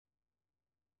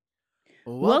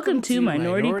Welcome to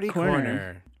Minority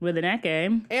Corner with an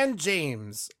Eke and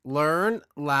James. Learn,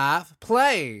 laugh,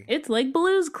 play. It's like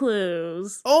Blue's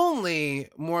Clues. Only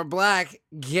more black,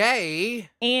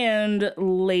 gay, and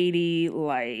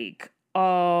ladylike.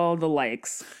 All the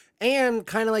likes. And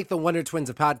kind of like the Wonder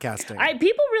Twins of podcasting.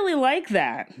 People really like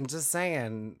that. I'm just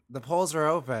saying, the polls are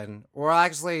open. Or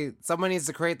actually, someone needs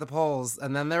to create the polls,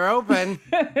 and then they're open.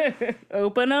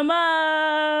 Open them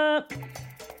up.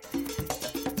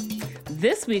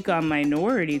 This week on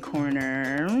Minority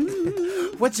Corner.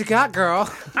 What you got,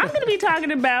 girl? I'm going to be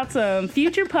talking about some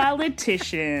future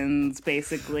politicians,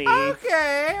 basically.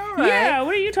 Okay, all right. Yeah,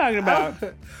 what are you talking about?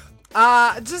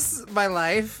 Just my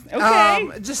life. Okay.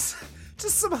 Just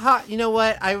some hot. You know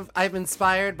what? I've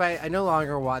inspired by. I no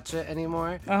longer watch it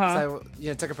anymore. So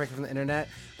I took a break from the internet.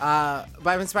 But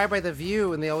I'm inspired by The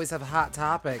View, and they always have hot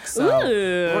topics. So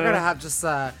we're gonna have just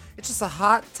it's just a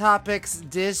hot topics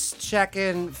dish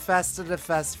checking festa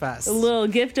fest. A little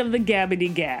gift of the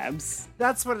gabbity gabs.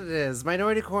 That's what it is.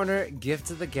 Minority Corner, gift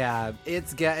of the gab.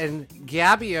 It's getting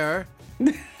gabbier.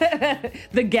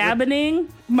 The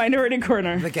gabbining Minority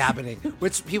Corner. The gabbining,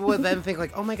 which people would then think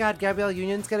like, oh my God, Gabrielle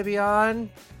Union's gonna be on.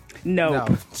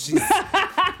 No, she's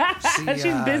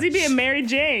busy being Mary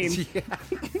Jane. Yeah.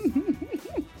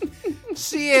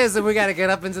 She is, and we gotta get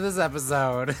up into this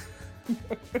episode.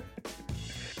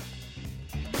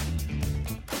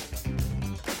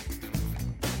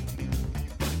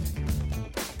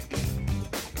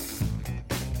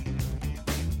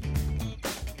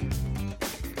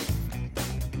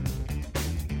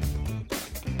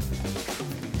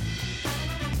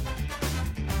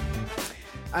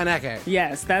 Aneke.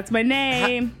 Yes, that's my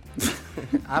name.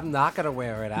 I'm not gonna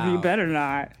wear it out. You better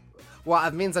not. Well,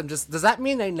 it means does that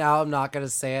mean I'm not gonna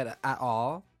say it at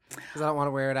all? Because I don't want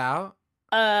to wear it out?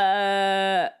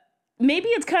 Maybe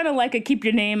it's kind of like a keep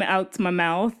your name out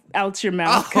your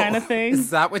mouth kind of thing.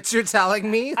 Is that what you're telling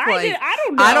me? I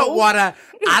don't know. I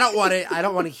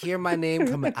don't want to hear my name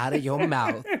coming out of your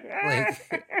mouth.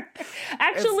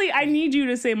 Actually, I need you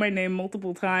to say my name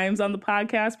multiple times on the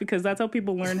podcast because that's how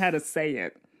people learn how to say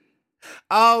it.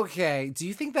 Okay. Do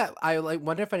you think that I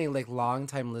wonder if any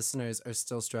longtime listeners are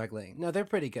still struggling? No, they're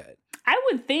pretty good. I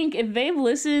would think if they've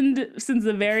listened since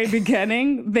the very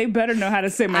beginning, they better know how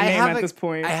to say my name at this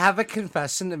point. I have a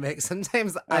confession to make.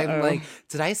 Sometimes I'm like,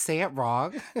 did I say it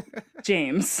wrong?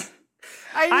 James.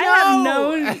 I know. I have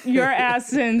known your ass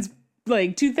since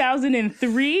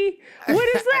 2003.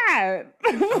 What is that?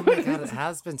 Oh my God, it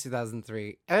has been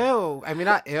 2003. Oh, I mean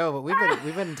not ew, but we've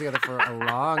been together for a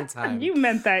long time. You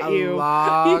meant that a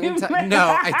long time.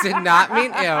 No, I did not mean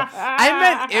ew.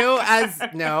 I meant ew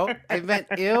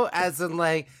as in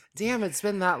damn, it's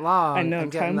been that long. I know,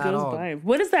 time goes by.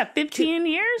 What is that? 15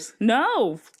 years?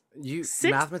 No. You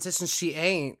mathematician, she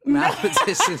ain't.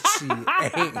 Mathematician, she ain't.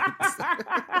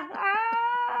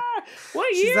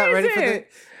 What year is it?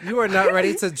 You are not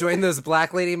ready to join those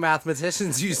black lady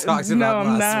mathematicians you talked about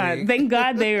last week. Thank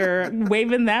God they are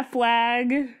waving that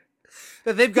flag.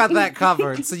 That they've got that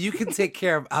covered, so you can take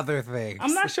care of other things.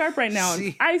 I'm not sharp right now.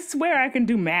 I swear I can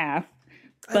do math.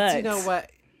 But you know what?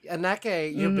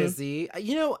 Aneke, you're busy.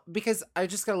 Because I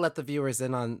just got to let the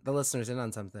listeners in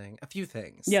on something. A few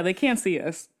things. Yeah, they can't see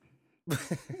us.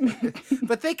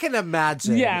 But they can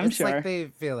imagine. Yeah, I'm sure. It's like they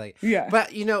feel like. Yeah.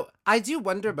 But, I do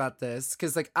wonder about this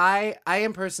because, I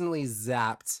am personally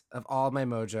zapped of all my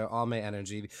mojo, all my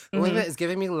energy. The only thing that is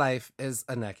giving me life is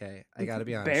Aneke. I got to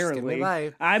be honest. Barely. Give me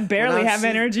life. I barely have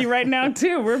energy right now,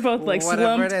 too. We're both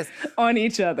slumped on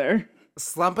each other.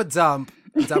 Slump a dump.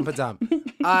 Dump a dump.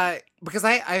 Because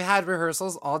I had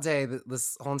rehearsals all day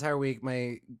this whole entire week.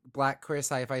 My Black Queer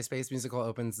Sci-Fi Space Musical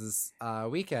opens this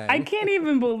weekend. I can't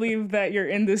even believe that you're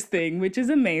in this thing, which is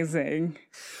amazing.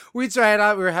 We tried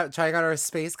out. We were trying out our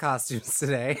space costumes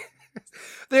today.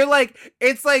 They're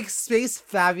it's Space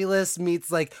Fabulous meets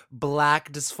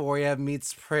Black Dysphoria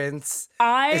meets Prince.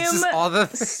 I it's am just all the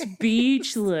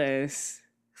speechless.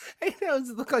 I know.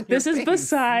 Look on your This face. is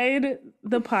beside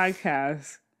the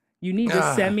podcast. You need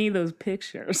to send me those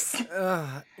pictures.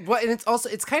 Well, and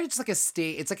it's kind of just like a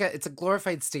stage. It's a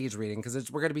glorified stage reading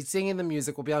because we're going to be singing the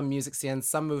music. We'll be on music stands,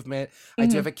 some movement. I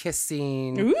do have a kiss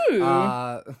scene.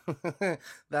 Ooh.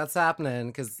 That's happening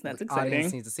because the exciting.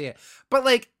 audience needs to see it.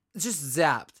 But just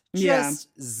zapped.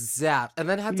 Zapped. And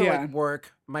then had to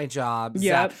work my job.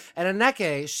 Yep. Zapped. And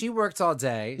Aneke, she worked all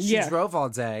day. She drove all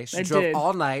day. She drove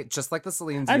all night, just like the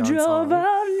Celine Dion song. I drove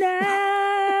all night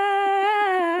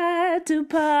to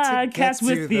podcast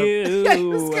with you. I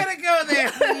was gonna go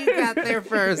there. You got there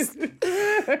first.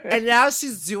 And now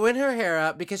she's doing her hair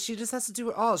up because she just has to do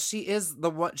it all. She is a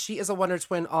Wonder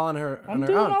Twin all on her I'm on her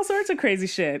doing own. all sorts of crazy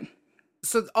shit.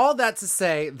 So all that to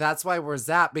say, that's why we're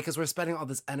zapped, because we're spending all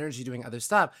this energy doing other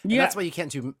stuff. And Yeah. that's why you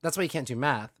can't do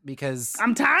math, because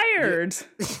I'm tired.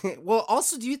 well,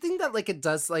 also, do you think that like it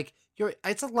does like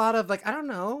it's a lot of like, I don't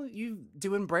know, you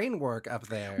doing brain work up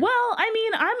there. Well, I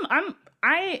mean,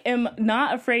 I am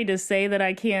not afraid to say that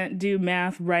I can't do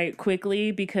math right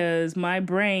quickly because my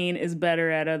brain is better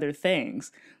at other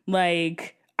things.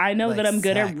 Like, I know Like that I'm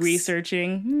good at sex.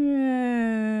 researching.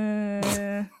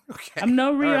 Okay. I'm no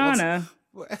All right,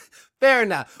 Rihanna. fair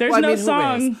enough. There's Well, I no mean, who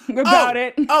song is? about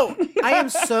it. Oh, I am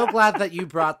so glad that you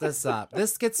brought this up.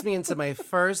 This gets me into my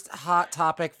first hot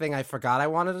topic thing I forgot I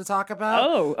wanted to talk about.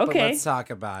 Oh, But okay. let's talk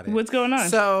about it. What's going on?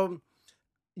 So,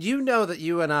 you know that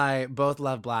you and I both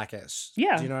love Blackish.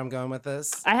 Yeah. Do you know where I'm going with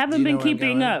this? I haven't been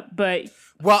keeping up, but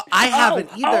Well, I haven't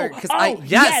either, because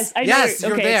yes, I know yes, you're-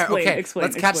 you're okay, there. explain, Okay, explain,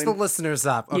 let's catch the explain. listeners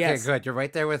up. Okay, Yes. good. You're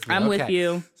right there with me. I'm Okay. with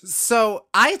you. So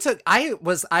I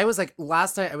was like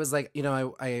last night I was like, you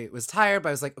know, I was tired, but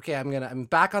I was like, okay, I'm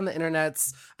back on the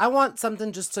internets. I want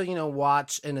something just to, you know,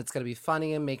 watch, and it's gonna be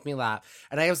funny and make me laugh.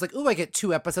 And I was like, ooh, I get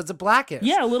 2 episodes of Blackish.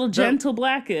 Yeah, a little gentle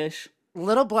Blackish.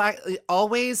 Little Black,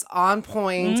 always on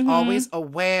point, Mm-hmm. always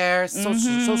aware,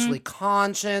 socially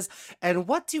conscious. And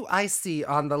what do I see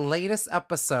on the latest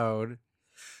episode?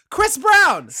 Chris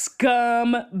Brown!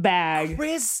 Scumbag.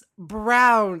 Chris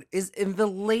Brown is in the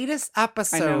latest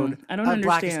episode. I don't of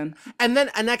Blackish. understand. And then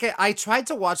I tried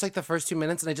to watch like the first 2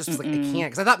 minutes, and I just was like, I can't,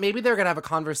 because I thought maybe they were gonna have a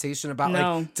conversation about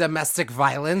No. like domestic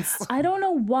violence. I don't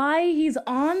know why he's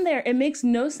on there. It makes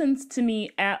no sense to me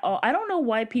at all. I don't know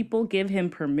why people give him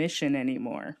permission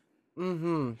anymore.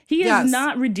 Mm-hmm. He Yes. has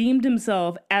not redeemed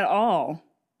himself at all.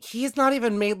 He's not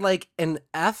even made like an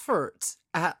effort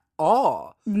at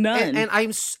all. None. And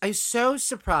I'm so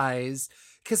surprised,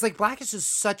 because like Blackish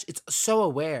is it's so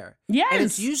aware. Yes. And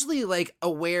it's usually like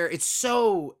aware. It's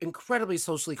so incredibly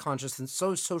socially conscious and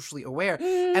so socially aware.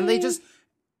 And they just,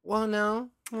 well, no.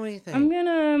 What do you think? I'm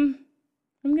gonna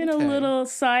Okay. little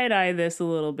side eye this a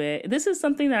little bit. This is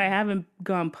something that I haven't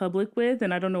gone public with,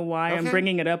 and I don't know why I'm Okay.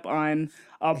 bringing it up on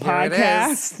a Here it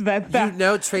podcast is. that You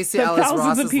know Tracy that Ellis thousands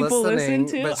Ross of is people listening,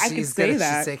 listen to. but I could she's say good.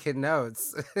 that. She's taking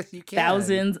notes. You can.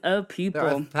 thousands of There are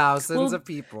people. thousands Well, of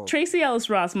people. Tracy Ellis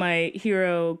Ross, my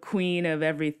hero queen of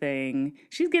everything,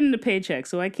 she's getting a paycheck,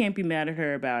 so I can't be mad at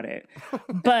her about it.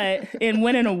 But in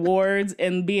winning awards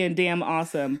and being damn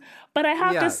awesome. But I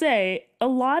have Yeah. to say, a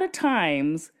lot of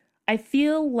times I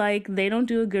feel like they don't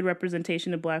do a good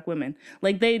representation of Black women.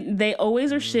 Like they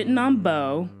always are shitting on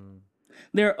Bo.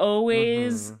 They're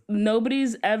always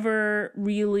nobody's ever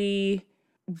really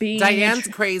being Diane's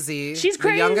crazy. She's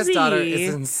crazy. The youngest daughter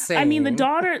is insane. I mean,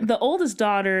 the oldest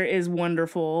daughter is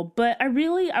wonderful, but I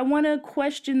want to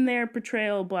question their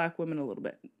portrayal of Black women a little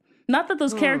bit. Not that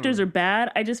those characters are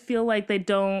bad. I just feel like they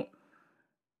don't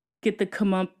get the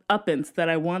comeuppance that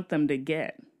I want them to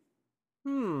get.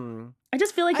 I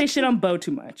just feel like they shit on Bo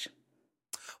too much.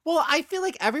 Well, I feel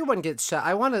like everyone gets shot.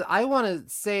 I want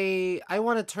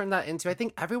to turn that into, I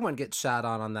think everyone gets shot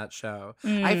on that show.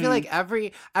 I feel like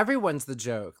everyone's the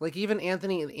joke. Like even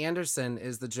Anthony Anderson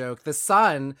is the joke. The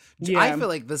son, I feel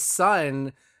like the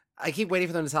son, I keep waiting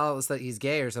for them to tell us that he's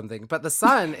gay or something, but the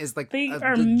son is like They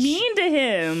are mean to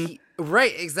him.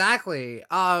 Right, exactly.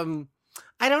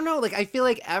 I don't know. Like, I feel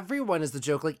like everyone is the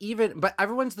joke. Like, but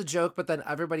everyone's the joke, but then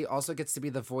everybody also gets to be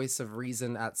the voice of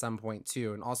reason at some point,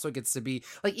 too. And also gets to be,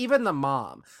 like, even the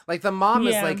mom. Like, the mom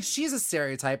is, like, she's a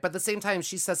stereotype, but at the same time,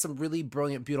 she says some really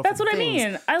brilliant, beautiful things. That's what I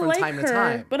mean. I like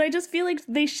her, but I just feel like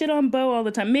they shit on Bo all the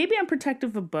time. Maybe I'm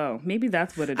protective of Bo. Maybe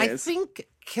that's what it is. I think,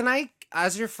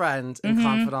 as your friend and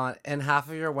confidant and half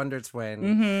of your Wonder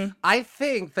Twin, I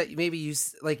think that maybe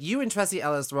you and Tracy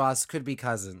Ellis Ross could be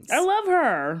cousins. I love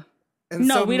her. And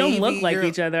no, so we don't look like you're-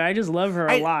 each other. I just love her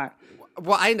a lot.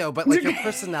 Well, I know, but like your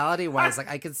personality wise, like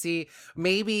I could see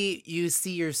maybe you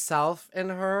see yourself in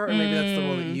her, or maybe that's the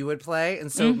role that you would play, and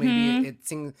so maybe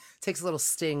it takes a little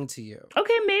sting to you.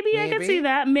 Okay, maybe I can see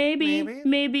that.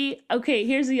 Maybe. Okay,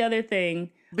 here's the other thing.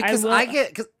 Because I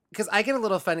get a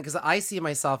little offended because I see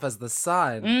myself as the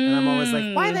son, and I'm always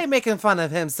like, why are they making fun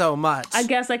of him so much? I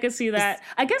guess I could see that.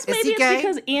 I guess maybe he it's gay?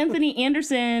 because Anthony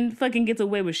Anderson fucking gets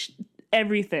away with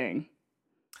everything.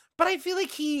 But I feel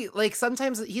like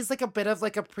sometimes he's like a bit of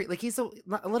like he's a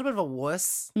little bit of a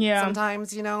wuss. Yeah.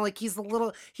 Sometimes, like he's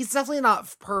definitely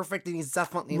not perfect, and he's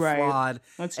definitely flawed.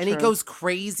 That's and true. he goes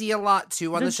crazy a lot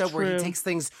too on That's the show where he true. takes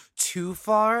things too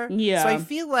far. Yeah. So I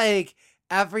feel like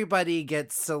everybody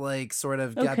gets to like sort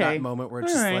of get that moment where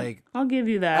it's All just right. like I'll give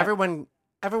you that.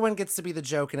 everyone gets to be the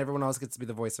joke, and everyone else gets to be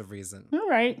the voice of reason. All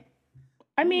right.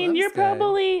 I mean, that's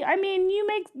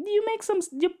you make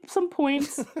some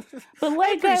points, but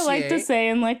like I like to appreciate. say,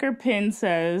 and like our pin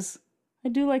says, I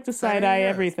do like to side-eye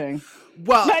everything.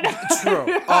 Well,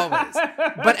 true, always.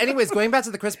 But anyways, going back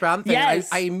to the Chris Brown thing, yes.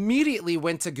 I immediately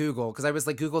went to Google because I was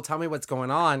like, Google, tell me what's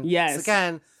going on. Yes.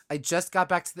 Again, I just got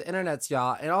back to the internet,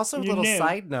 y'all. And also a little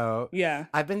side note. Yeah.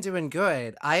 I've been doing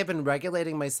good. I have been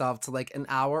regulating myself to like an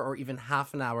hour or even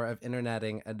half an hour of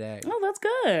interneting a day. Oh, that's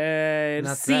good.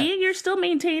 See, you're still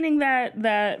maintaining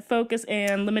that focus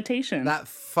and limitation. That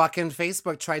fucking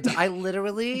Facebook tried to, I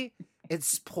literally...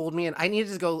 It's pulled me in. I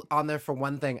needed to go on there for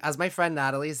one thing. As my friend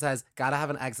Natalie says, gotta have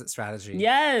an exit strategy.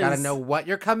 Yes. Gotta know what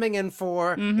you're coming in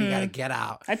for. You gotta get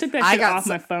out. I took that shit off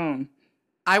my phone.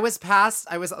 I was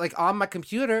like on my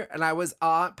computer and I was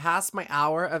past my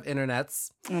hour of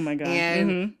internets. Oh my God.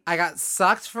 And I got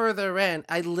sucked further in.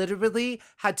 I literally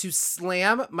had to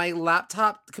slam my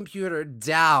laptop computer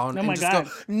down and just go,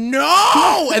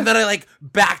 no! And then I like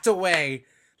backed away.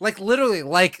 Like, literally,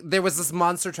 like, there was this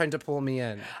monster trying to pull me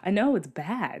in. I know, it's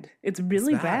bad. It's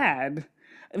really bad.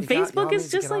 Facebook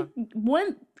is just like,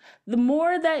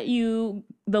 the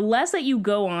less that you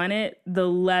go on it, the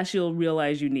less you'll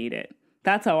realize you need it.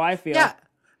 That's how I feel. Yeah.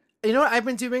 You know what? I've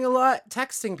been doing a lot?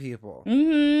 Texting people.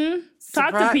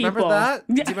 Talk to people. Remember that?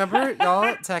 Do you remember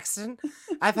y'all texting?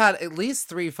 I've had at least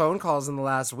 3 phone calls in the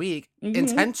last week.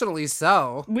 Intentionally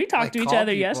so. We talked to each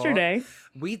other yesterday.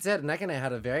 We did. Nick and I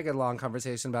had a very good long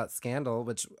conversation about Scandal,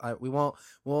 which we won't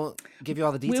give you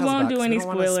all the details about. We won't do any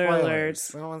spoiler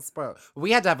alerts. We don't want to spoil.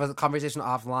 We had to have a conversation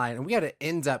offline, and we had an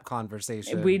in-depth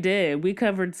conversation. We did. We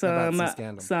covered some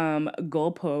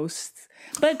goalposts.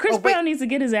 But Chris Brown needs to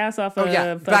get his ass off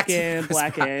of fucking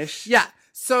Blackish. Yeah.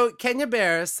 So Kenya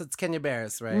Barris, it's Kenya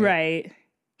Barris, right? Right.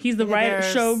 He's the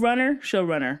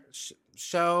showrunner.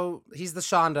 He's the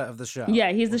Shonda of the show.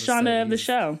 Yeah, he's the Shonda of the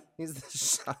show. He's the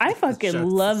Shonda. I fucking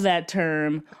love that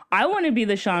term. I want to be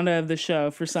the Shonda of the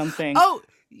show for something. Oh,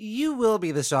 you will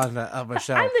be the Shonda of a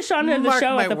show. I'm the Shonda of the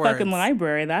show at the fucking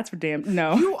library. That's for damn.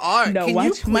 No, you are. No, Can watch.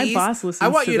 You please, my boss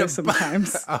listens to this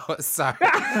sometimes. Oh, sorry,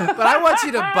 but I want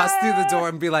you to bust through the door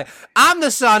and be like, "I'm the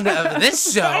Shonda of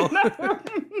this show."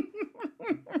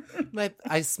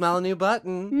 I smell a new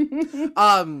button.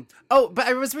 But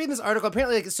I was reading this article.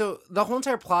 Apparently, so the whole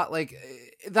entire plot,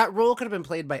 that role could have been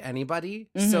played by anybody.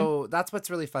 So that's what's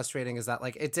really frustrating is that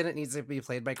it didn't need to be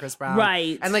played by Chris Brown,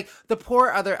 right? And the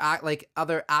poor other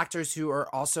actors who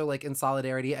are also in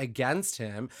solidarity against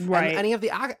him, right? And any of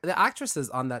the actresses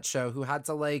on that show who had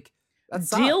to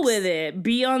deal with it,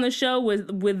 be on the show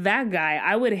with that guy.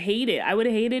 I would hate it. I would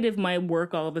hate it if my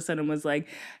work all of a sudden was like,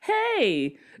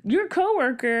 hey, your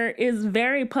coworker is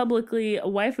very publicly a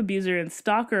wife abuser and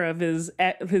stalker of his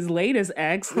latest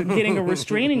ex, getting a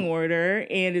restraining order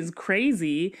and is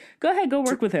crazy. Go ahead, go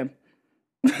work with him.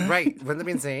 Right. Wouldn't that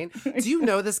be insane? Do you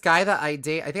know this guy that I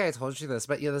date? I think I told you this,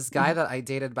 but this guy that I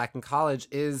dated back in college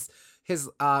is his,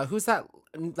 who's that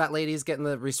lady's getting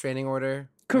the restraining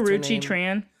order? Karrueche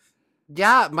Tran.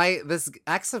 Yeah, this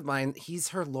ex of mine, he's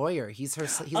her lawyer. He's a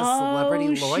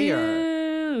celebrity lawyer. Shoot.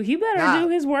 He better do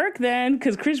his work then,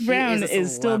 because Chris Brown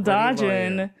is still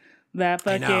dodging that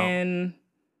fucking.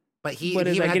 But he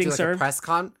even had to do a press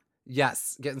con.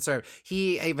 Yes, getting served.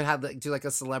 He even had to do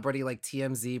a celebrity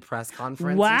TMZ press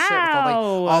conference. Wow! And shit with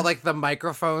all the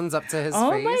microphones up to his face.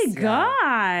 Oh my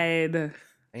God!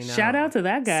 I know. Shout out to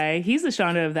that guy. He's the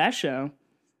Shonda of that show.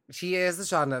 He is the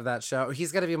Shonda of that show.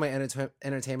 He's going to be my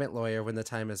entertainment lawyer when the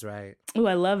time is right. Oh,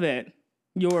 I love it.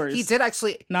 Yours. He did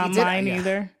actually. Not mine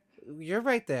either. You're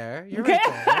right there. You're right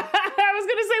there. I was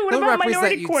going to say, what about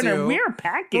Minority Corner? We're a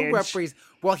package.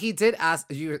 Well, he did ask.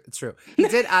 It's true. He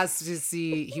did ask to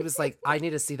see. He was like, I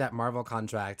need to see that Marvel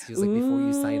contract. He was like, before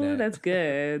you sign it. That's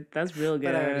good. That's real good.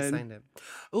 But I already signed it.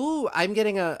 Ooh, I'm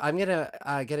getting a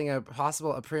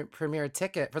possible premiere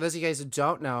ticket. For those of you guys who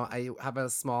don't know, I have a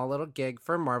small little gig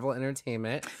for Marvel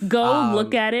Entertainment. Go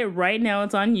look at it right now.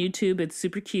 It's on YouTube. It's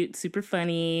super cute, super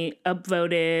funny.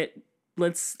 Upvote it.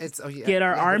 Let's get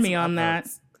our army on that.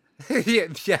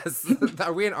 Yes.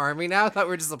 Are we an army now? I thought we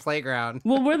were just a playground.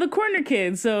 Well, we're the corner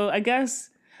kids, so I guess.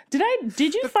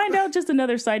 Did you find out, just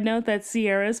another side note, that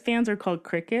Sierra's fans are called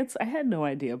crickets? I had no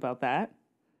idea about that.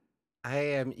 I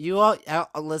am. You all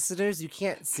listeners, you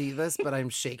can't see this, but I'm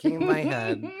shaking my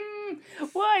head.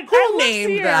 What? Who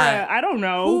named that? I don't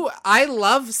know. I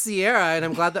love Sierra, and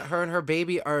I'm glad that her and her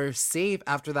baby are safe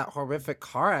after that horrific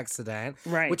car accident.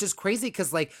 Right. Which is crazy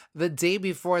because, the day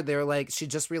before, they were she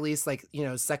just released,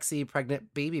 sexy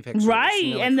pregnant baby pictures.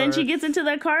 Right. And then she gets into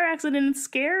that car accident. It's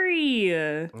scary.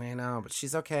 I know, but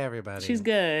she's okay, everybody. She's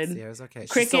good. Sierra's okay.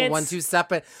 Crickets. She's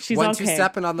still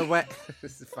 1-2-stepping on the way.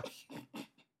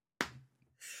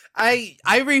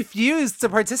 I refuse to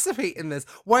participate in this.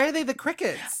 Why are they the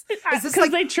crickets? Is this because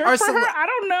they chirp for her? I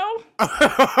don't know.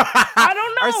 I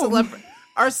don't know.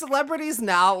 Are celebrities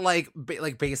now like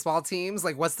baseball teams?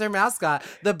 Like, what's their mascot?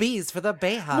 The bees for the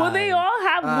Bayhive. Well, they all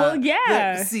have.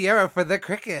 The Sierra for the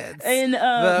Crickets, and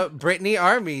the Britney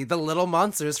Army, the Little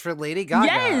Monsters for Lady Gaga.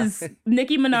 Yes,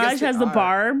 Nicki Minaj has the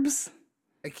Barbs.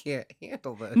 I can't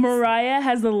handle this. Mariah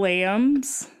has the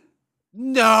Lambs.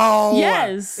 No.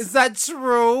 Yes. Is that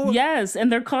true? Yes,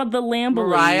 and they're called the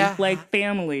Lambily, like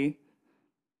family.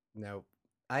 Nope.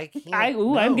 I can't.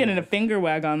 I'm getting a finger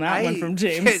wag on that one from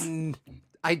James.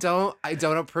 I don't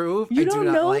approve. You I don't do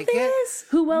not know like this? It.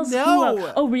 Who else? No. Who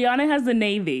else? Oh, Rihanna has the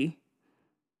Navy.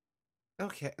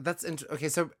 Okay, that's okay.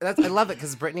 So I love it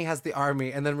because Britney has the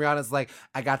Army, and then Rihanna's like,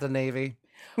 I got the Navy.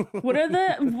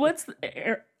 What's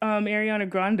Ariana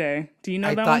Grande? Do you know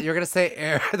that one? I thought you were gonna say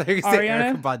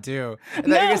Erykah Badu. I thought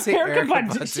you were gonna say Erykah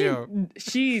Badu.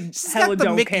 She hella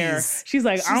don't care. She's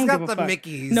like, I don't give a fuck. She's got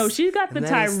the Mickeys. No, she's got the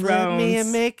Tyrones. Me a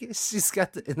Mickey. She's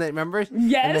got the. And then, remember?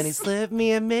 Yes. And then he slipped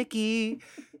me a Mickey.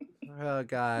 Oh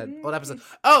God! Old episode.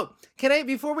 Oh, can I?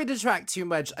 Before we detract too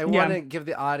much, I want to give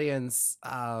the audience,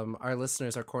 our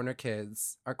listeners, our corner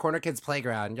kids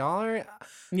playground.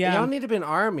 Y'all need to be an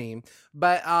army,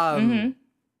 but oh,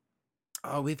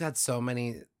 we've had so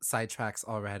many sidetracks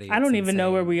already. I don't even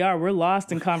know where we are. We're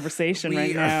lost in conversation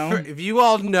right now. If you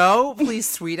all know,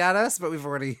 please tweet at us. But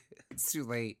it's too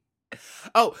late.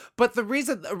 Oh, but the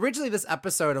reason originally this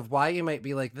episode of why you might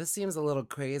be like, this seems a little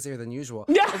crazier than usual.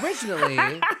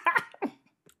 Originally,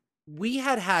 we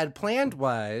had planned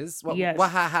was I don't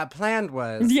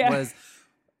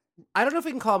know if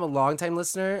we can call him a longtime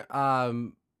listener,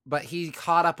 but he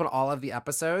caught up on all of the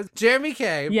episodes. Jeremy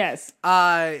K. Yes.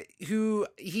 Who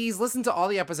he's listened to all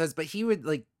the episodes, but he would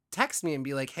like text me and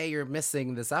be like, hey, you're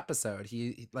missing this episode.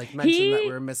 He like mentioned that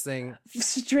we were missing.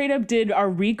 Straight up did our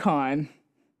recon.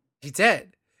 He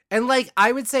did. And like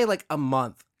I would say like a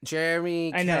month.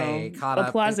 Jeremy I K. know. Caught up.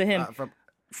 Applause to him.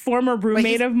 Former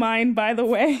roommate of mine, by the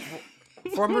way.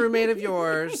 Former roommate of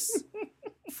yours.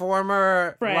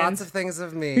 Former friend. Lots of things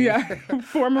of me. Yeah.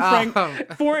 Former friend.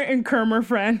 And Kermer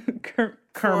friend.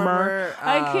 Kermer.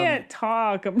 I can't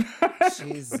talk.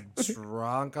 She's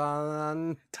drunk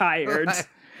on... Tired.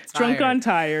 Drunk on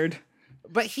tired.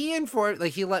 But he informed,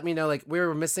 like, he let me know, like, we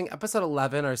were missing episode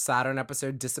 11. Our Saturn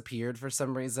episode disappeared for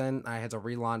some reason. I had to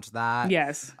relaunch that.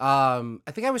 Yes. I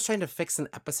think I was trying to fix an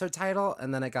episode title,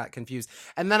 and then I got confused.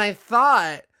 And then I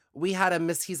thought we had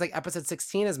he's like, episode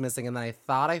 16 is missing, and then I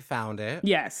thought I found it.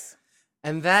 Yes.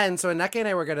 And then, so Anneke and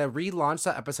I were going to relaunch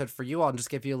that episode for you all and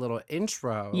just give you a little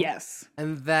intro. Yes.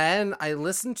 And then I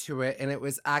listened to it, and it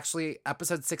was actually,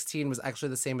 episode 16 was actually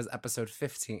the same as episode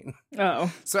 15.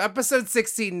 Oh. So episode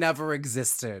 16 never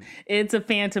existed. It's a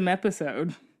phantom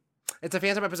episode. It's a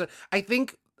phantom episode. I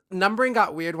think numbering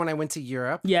got weird when I went to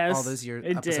Europe. Yes. All those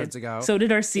episodes ago. So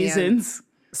did our seasons.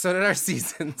 So did our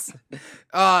seasons.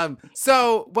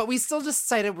 But we still just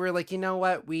decided we're like, you know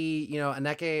what?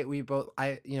 Anneke, we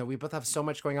both have so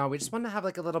much going on. We just want to have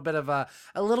like a little bit of a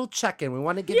little check-in. We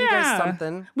want to give you guys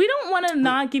something. We don't want to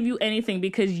not give you anything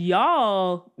because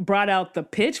y'all brought out the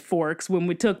pitchforks when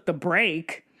we took the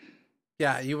break.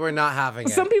 Yeah, you were not having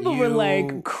it. Some people were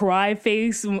like cry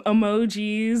face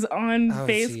emojis on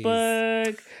Facebook.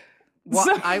 Geez.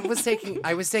 Well, I was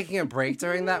taking a break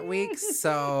during that week,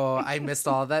 so I missed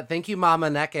all of that. Thank you, Mama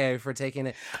Anneke, for taking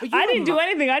it. I didn't do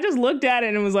anything. I just looked at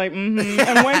it and was like, and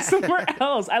went somewhere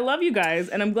else. I love you guys,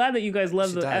 and I'm glad that you guys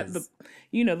love the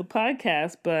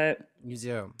podcast. But you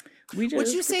do. We just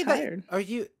would you say tired.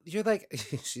 That? You're like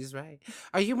she's right.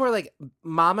 Are you more like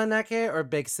Mama Anneke or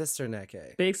Big Sister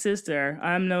Anneke? Big sister.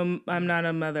 I'm not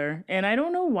a mother, and I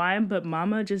don't know why, but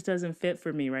Mama just doesn't fit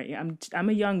for me right now. I'm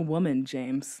a young woman,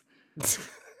 James.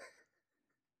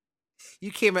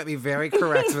 You came at me very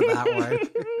correct with that one.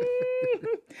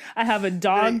 I have a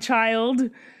dog child,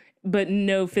 but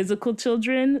no physical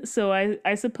children. So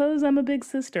I suppose I'm a big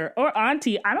sister or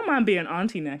auntie. I don't mind being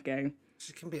Auntie Anneke.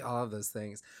 She can be all of those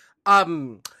things.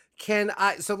 So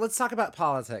let's talk about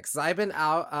politics. I've been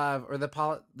out of,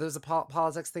 there's a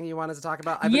politics thing you wanted to talk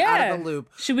about. I've been out of the loop.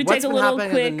 Should we take a little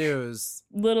quick news?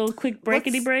 Little quick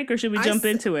breakity break, or should we jump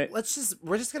into it?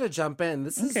 We're just gonna jump in.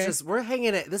 This is we're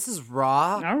hanging it. This is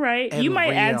raw. All right. You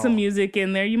might add some music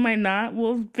in there. You might not.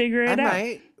 We'll figure it out. I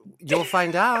might. You'll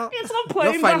find out. It's all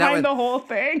playing behind the whole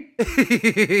thing.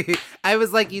 I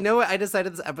was like, you know what? I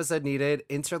decided this episode needed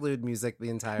interlude music the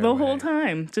entire way. Whole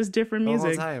time. Just different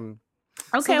music. The whole time.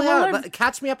 Okay, so,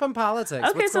 catch me up on politics.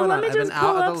 Okay, so let me just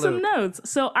pull up some notes.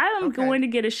 So I am going to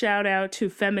get a shout out to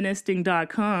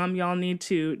feministing.com. Y'all need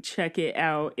to check it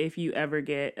out if you ever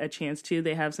get a chance to.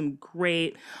 They have some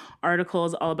great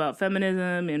articles all about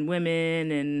feminism and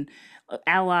women and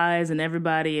allies and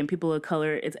everybody and people of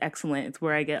color. It's excellent. It's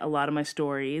where I get a lot of my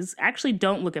stories. Actually,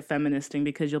 don't look at Feministing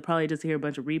because you'll probably just hear a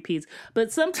bunch of repeats.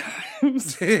 But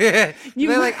sometimes They're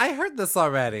like, I heard this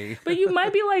already. But you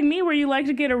might be like me where you like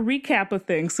to get a recap of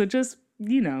things. So just,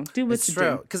 do what you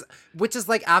do. Which is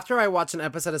like after I watch an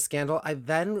episode of Scandal, I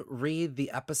then read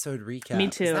the episode recap. Me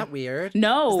too. Is that weird?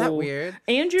 No. Is that weird?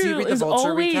 Andrew Do you read the is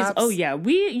Vulture always. recaps? Oh yeah,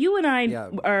 you and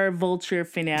I are Vulture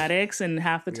fanatics, and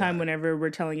half the time whenever we're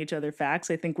telling each other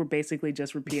facts, I think we're basically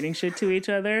just repeating shit to each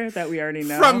other that we already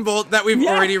know that we've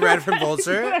already read from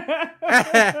Vulture.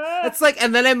 It's like,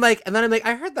 and then I'm like,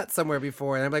 I heard that somewhere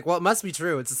before, and I'm like, well, it must be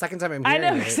true. It's the second time I'm hearing it. I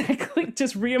know exactly,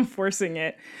 just reinforcing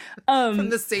it from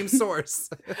the same source.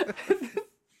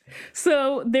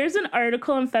 So there's an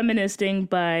article in Feministing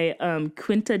by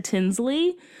Quinta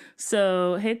Tinsley.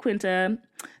 So, hey, Quinta.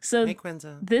 So hey,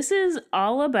 Quinta. This is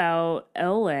all about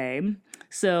LA.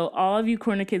 So all of you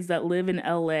corner kids that live in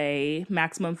LA,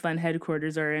 Maximum Fun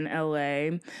headquarters are in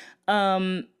LA.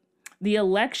 The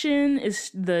election is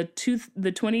the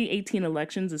 2018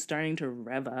 elections is starting to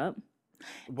rev up.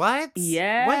 What?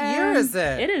 Yeah. What year is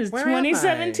it? It is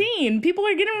 2017. People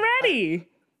are getting ready.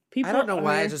 I don't know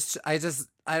why.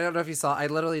 I don't know if you saw. I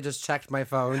literally just checked my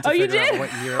phone to figure out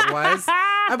what year it was.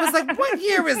 I was like, what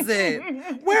year is it?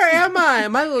 Where am I?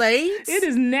 Am I late? It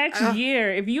is next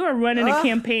year. If you are running a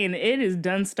campaign, it is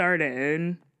done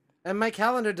started. And my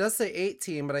calendar does say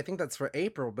 18, but I think that's for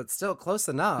April, but still close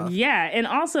enough. Yeah, and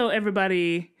also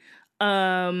everybody,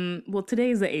 well,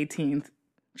 today is the 18th.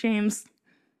 James.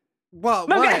 Well,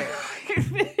 what?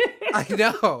 I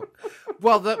know.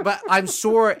 Well, but I'm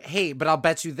sure, hey, but I'll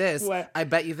bet you this. What? I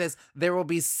bet you this. There will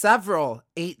be several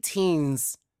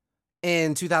 18s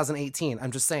in 2018.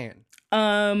 I'm just saying.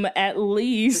 At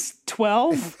least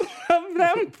 12 of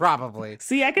them. Probably.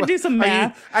 See, I could do some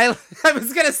math. I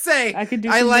was gonna say. I could do.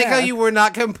 I like math. how you were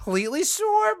not completely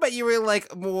sure, but you were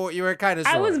like more. You were kind of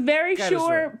sure. I was very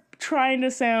sure, trying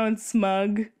to sound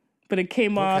smug, but it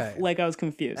came off like I was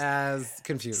confused. As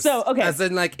confused. So okay. As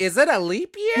in, like, is it a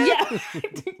leap year? Yeah. Even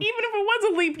if it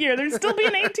was a leap year, there'd still be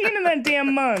an 18 in that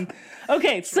damn month.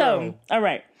 Okay. So all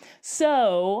right.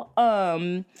 So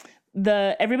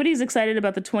everybody's excited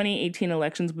about the 2018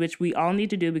 elections, which we all need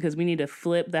to do because we need to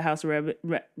flip the House of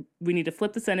we need to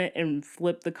flip the Senate and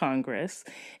flip the Congress.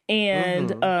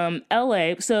 And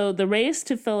LA, so the race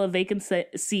to fill a vacant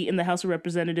seat in the House of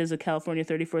Representatives of California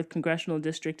 34th Congressional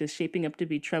District is shaping up to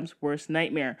be Trump's worst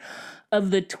nightmare.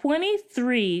 Of the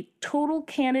 23 total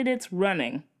candidates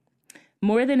running,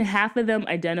 more than half of them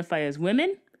identify as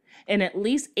women. And at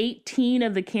least 18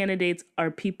 of the candidates are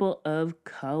people of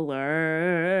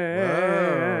color.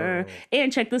 Whoa.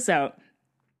 And check this out.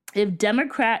 If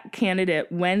Democrat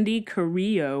candidate Wendy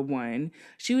Carrillo won,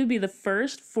 she would be the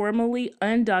first formally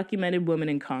undocumented woman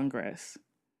in Congress.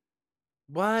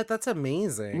 What? That's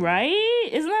amazing. Right?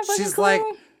 Isn't that fucking She's cool? like,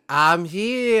 I'm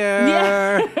here.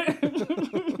 Yeah.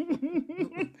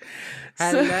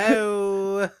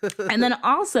 Hello. And then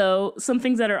also, some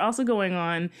things that are also going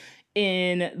on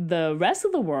in the rest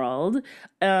of the world.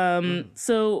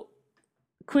 So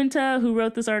Quinta, who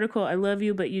wrote this article, I love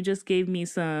you, but you just gave me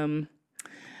some.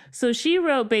 So she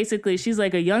wrote, basically, she's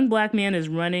like, a young black man is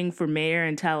running for mayor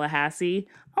in Tallahassee.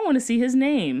 I want to see his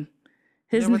name.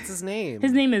 What's his name?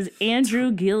 His name is Andrew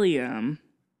Gilliam.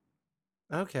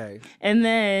 Okay. And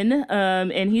then,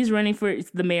 and he's running for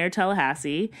the mayor of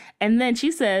Tallahassee. And then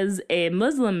she says a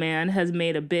Muslim man has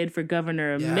made a bid for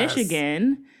governor of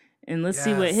Michigan. And let's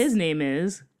see what his name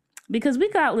is. Because we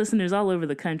got listeners all over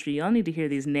the country. Y'all need to hear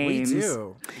these names. We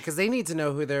do. Because they need to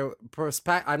know who their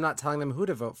I'm not telling them who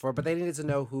to vote for, but they need to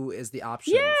know who is the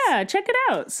options. Yeah, check it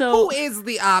out. So who is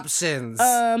the options?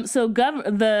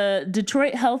 The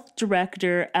Detroit Health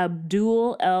Director,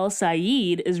 Abdul El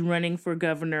Sayed, is running for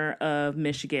governor of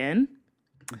Michigan.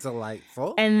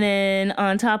 Delightful. And then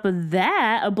on top of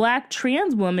that, a black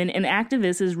trans woman and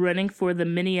activist is running for the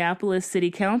Minneapolis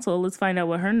City Council. Let's find out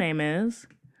what her name is.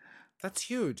 That's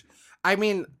huge. I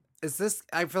mean, is this?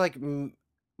 I feel like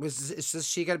is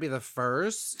she gonna be the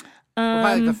first?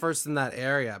 Probably like the first in that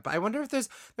area. But I wonder if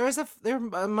there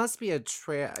must be a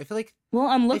I feel like. Well,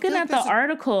 I'm looking at the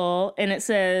article, and it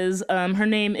says her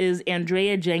name is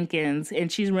Andrea Jenkins,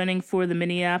 and she's running for the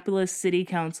Minneapolis City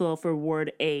Council for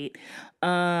Ward 8.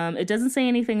 It doesn't say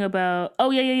anything about... Oh,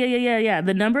 yeah.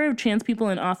 The number of trans people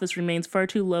in office remains far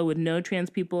too low, with no trans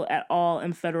people at all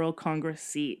in federal Congress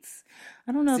seats.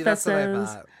 I don't know if that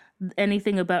says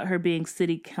anything about her being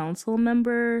city council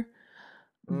member.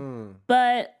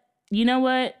 But you know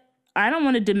what? I don't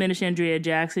want to diminish Andrea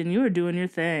Jackson. You are doing your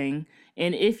thing.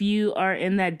 And if you are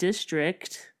in that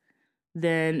district,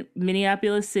 then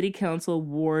Minneapolis City Council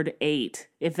Ward 8.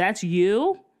 If that's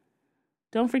you,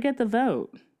 don't forget to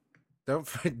vote.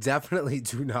 Definitely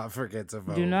do not forget to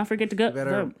vote. Do not forget to go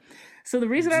vote. So the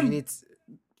reason I'm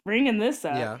bringing this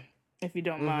up, if you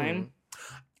don't mind,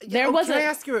 can I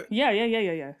ask you?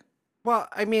 Yeah. Well,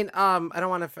 I mean, I don't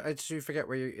want to forget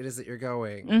where it is that you're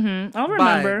going. Mm-hmm. I'll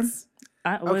remember.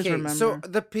 I always remember. So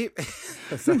the people.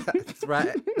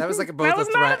 Threat. That was like both a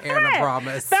threat and a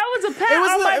promise. That was a pat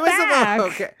on my back.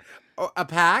 Okay. A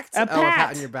pact? A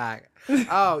pat on your back.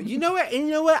 Oh, you know what? And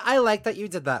you know what? I like that you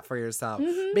did that for yourself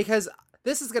because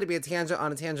this is going to be a tangent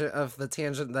on a tangent of the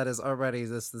tangent that is already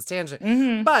this tangent.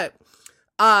 Mm-hmm. But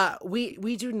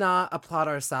we do not applaud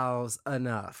ourselves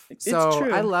enough. It's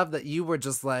true. I love that you were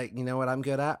just like, you know what I'm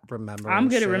good at? Remembering. I'm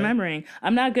good at remembering.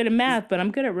 I'm not good at math, but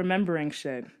I'm good at remembering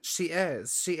shit. She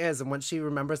is. And when she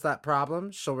remembers that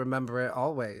problem, she'll remember it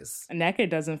always. Nneka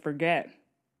doesn't forget.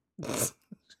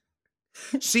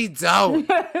 She don't.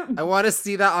 I want to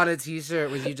see that on a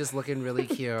t-shirt with you just looking really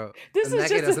cute. This is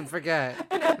Nneka doesn't forget.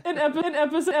 An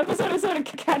episode of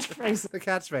catchphrase. The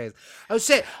catchphrase. Oh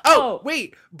shit. Oh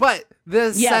wait, but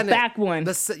the Senate. Back one.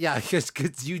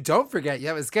 Because you don't forget.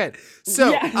 Yeah, it was good.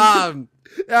 So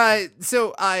but I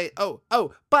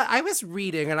was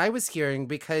reading and I was hearing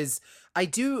because I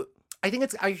hear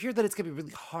that it's going to be really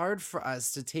hard for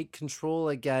us to take control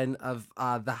again of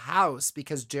the House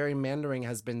because gerrymandering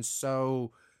has been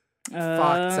so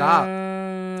fucked up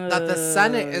that the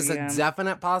Senate is a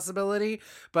definite possibility,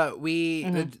 but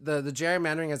the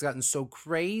gerrymandering has gotten so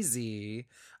crazy.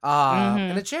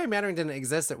 And if gerrymandering didn't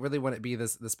exist, it really wouldn't be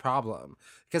this problem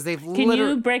because they've. Can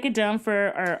you break it down for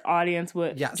our audience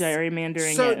what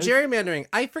gerrymandering is? So gerrymandering,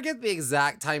 I forget the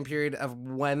exact time period of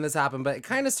when this happened, but it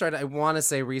kind of started. I want to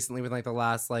say recently, with like the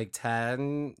last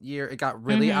 10 years, it got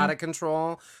really out of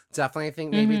control. Definitely, I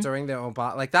think maybe during the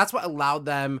Obama, that's what allowed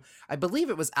them. I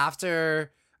believe it was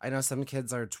after. I know some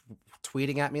kids are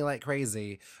tweeting at me like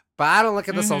crazy, but I don't look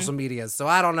at the social medias, so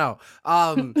I don't know.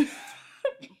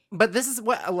 But this is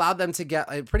what allowed them to get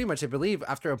pretty much, I believe,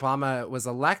 after Obama was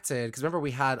elected. Because remember,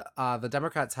 we had the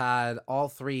Democrats had all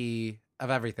three of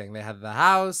everything. They had the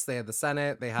House, they had the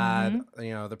Senate, they had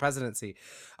the presidency.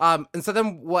 And so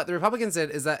then what the Republicans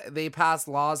did is that they passed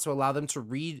laws to allow them to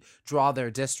redraw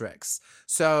their districts.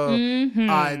 So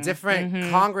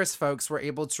different Congress folks were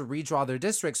able to redraw their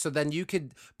districts. So then you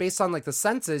could, based on the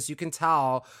census, you can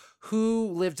tell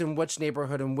who lived in which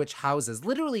neighborhood and which houses,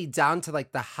 literally down to the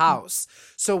house.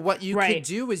 So what you could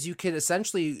do is you could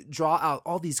essentially draw out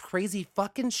all these crazy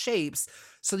fucking shapes.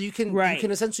 So you can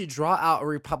essentially draw out a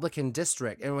Republican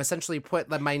district and essentially put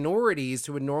the minorities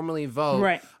who would normally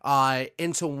vote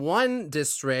into one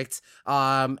district.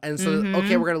 And so,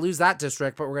 okay, we're going to lose that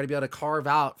district, but we're going to be able to carve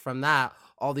out from that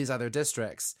all these other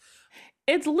districts.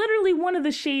 It's literally one of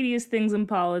the shadiest things in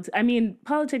politics. I mean,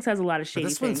 politics has a lot of shady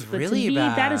things. But really to me,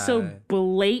 bad. That is so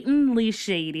blatantly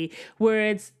shady, where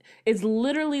it's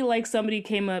literally like somebody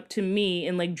came up to me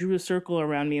and drew a circle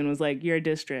around me and was like, "Your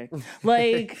district."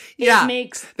 It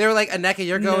makes They were like, "Nneka,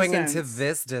 you're going into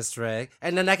this district,"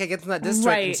 and Nneka gets in that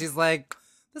district and she's like,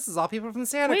 "This is all people from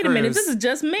Santa Cruz." Wait a minute, this is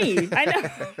just me. I know.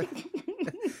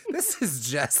 This is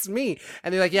just me.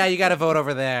 And they're like, "Yeah, you got to vote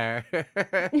over there."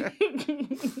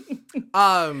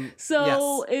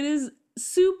 It is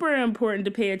super important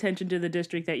to pay attention to the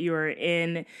district that you are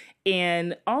in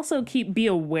and also be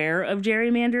aware of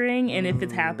gerrymandering. And if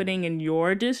it's happening in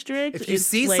your district, if you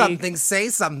see something, say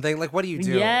something. What do you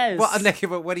do? Yes. Well,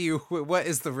 but what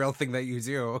is the real thing that you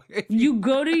do? You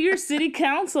go to your city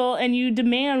council and you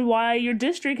demand why your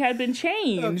district had been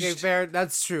changed. Okay, fair.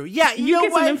 That's true. Yeah, you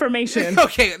get some information.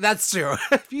 Okay, that's true.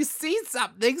 If you see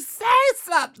something, say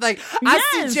something. I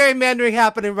see gerrymandering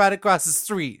happening right across the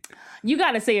street. You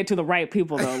got to say it to the right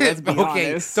people, though. Let's be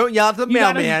honest. Don't yell at the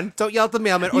mailman. Don't yell at the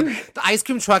mailman. Or the ice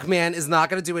cream truck man is not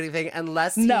going to do anything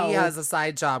unless he has a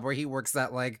side job where he works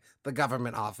at the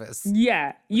government office.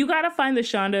 Yeah, you got to find the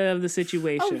Shonda of the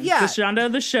situation. Oh, yeah. The Shonda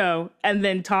of the show, and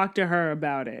then talk to her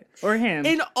about it or him.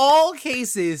 In all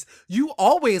cases, you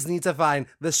always need to find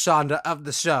the Shonda of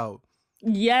the show.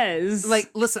 Yes.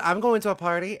 Listen, I'm going to a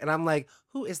party and I'm like,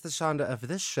 who is the Shonda of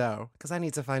this show? Because I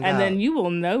need to find out. And then you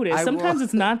will notice. Sometimes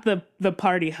it's not the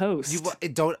party host.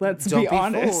 Don't be Fooled.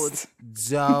 honest.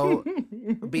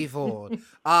 Don't be fooled.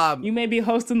 You may be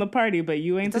hosting the party, but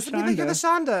you ain't the Shonda. Doesn't mean that you're the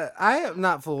Shonda. I am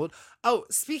not fooled. Oh,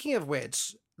 speaking of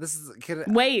which,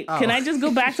 can I just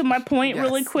go back to my point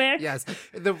really quick? Yes.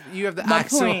 You have the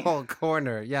actual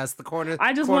corner. Yes, the corner.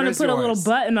 I just want to put a little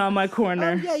button on my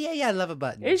corner. Oh, yeah. I love a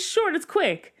button. It's short. It's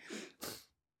quick.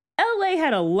 LA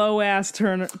had a low ass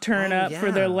turn up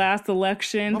for their last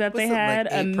election that they had.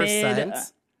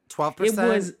 8%? 12%? It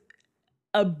was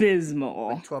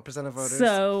abysmal. Like 12% of voters.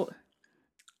 So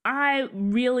I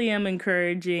really am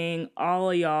encouraging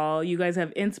all of y'all. You guys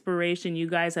have inspiration. You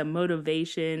guys have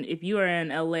motivation. If you are in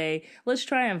LA, let's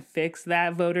try and fix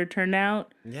that voter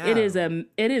turnout. Yeah. It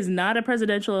is not a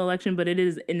presidential election, but it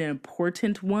is an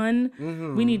important one.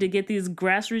 Mm-hmm. We need to get these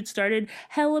grassroots started.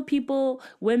 Hella people,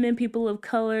 women, people of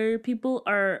color, people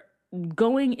are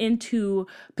going into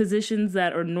positions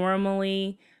that are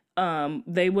normally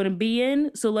they wouldn't be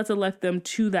in. So let's elect them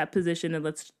to that position and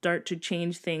let's start to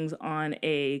change things on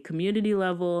a community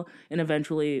level, and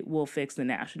eventually we'll fix the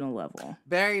national level.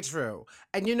 Very true.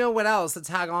 And you know what else to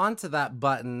tag on to that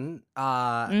button?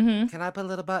 Can I put a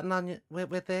little button on you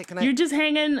with it? Can I?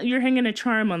 You're hanging a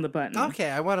charm on the button. Okay,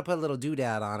 I want to put a little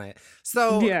doodad on it.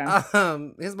 So yeah.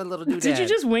 Here's my little doodad. Did you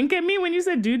just wink at me when you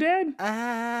said doodad?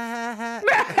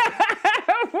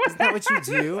 Is that what you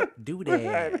do?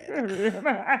 Doodad.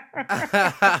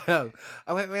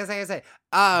 Oh, wait, what was I gonna say?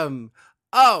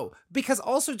 Because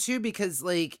also too, because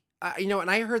like, and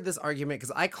I heard this argument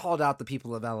because I called out the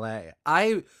people of LA.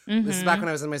 This is back when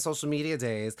I was in my social media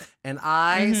days, and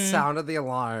I sounded the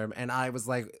alarm, and I was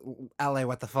like, LA,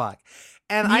 what the fuck?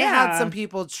 And I had some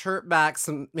people chirp back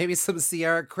maybe some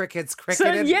Sierra crickets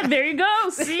cricketed. So, yeah, there you go.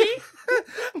 See?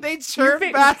 They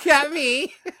chirped back at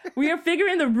me. We are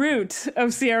figuring the root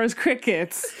of Sierra's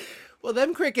crickets. Well,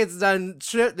 them crickets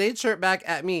they chirped back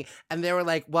at me, and they were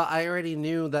like, well, I already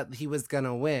knew that he was going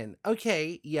to win.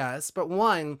 Okay, yes, but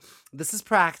one, this is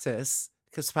practice,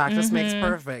 because practice makes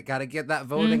perfect. Got to get that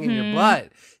voting in your blood.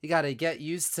 You got to get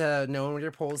used to knowing where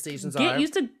your poll stations are. Get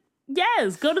used to...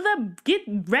 Yes, get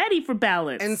ready for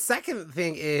ballots. And second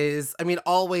thing is,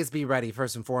 always be ready,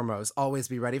 first and foremost. Always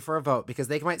be ready for a vote, because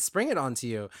they might spring it onto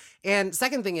you. And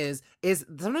second thing is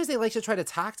sometimes they like to try to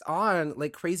tack on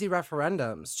like crazy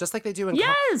referendums, just like they do in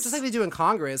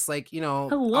Congress, like,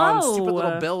 on stupid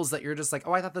little bills that you're just like,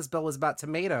 oh, I thought this bill was about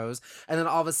tomatoes, and then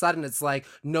all of a sudden it's like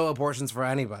no abortions for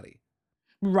anybody.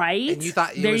 Right? And you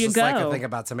thought it was just like a thing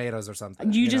about tomatoes or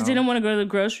something. You just didn't want to go to the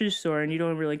grocery store, and you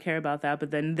don't really care about that,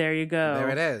 but then there you go. There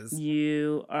it is.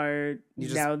 You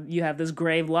have this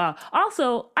grave law.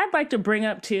 Also, I'd like to bring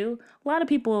up too, a lot of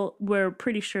people were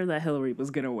pretty sure that Hillary was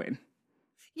going to win.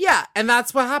 Yeah, and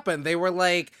that's what happened. They were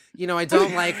like, I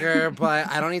don't like her, but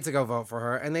I don't need to go vote for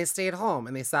her. And they stayed home,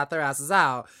 and they sat their asses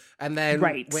out, and then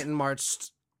went and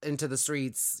marched into the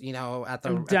streets, at the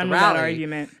rally. Done with that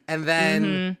argument. And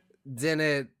then...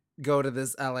 didn't go to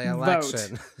this LA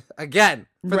election again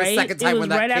for the second time. When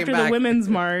that came back, right after the Women's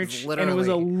March, and it was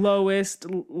the lowest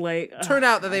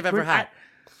turnout that they've ever had.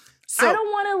 So, I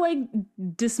don't want to like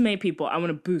dismay people. I want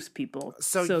to boost people.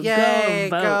 So yay,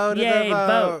 go to the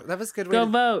vote. That was good. Go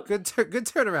vote. Good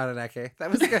turnaround in Eke. That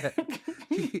was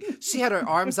good. She had her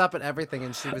arms up and everything,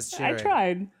 and she was cheering. I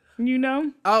tried.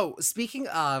 Oh, speaking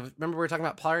of, remember we were talking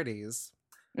about parties.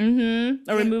 Are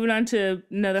we moving on to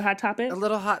another hot topic? A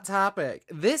little hot topic.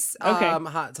 This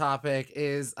hot topic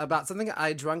is about something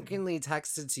I drunkenly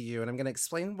texted to you, and I'm going to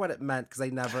explain what it meant because I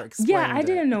never explained it. Yeah, I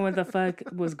didn't know what the fuck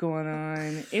was going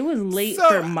on. It was late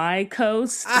for my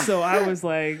coast, so I was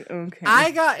like, okay.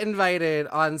 I got invited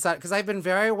on Saturday because I've been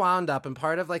very wound up, and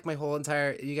part of like my whole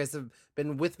entire, you guys have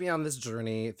been with me on this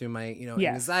journey through my,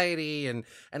 anxiety, and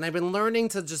I've been learning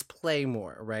to just play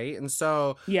more, right? And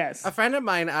so a friend of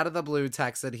mine out of the blue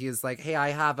texted, he's like, hey, I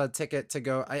have a ticket to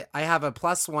go, I have a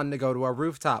 +1 to go to a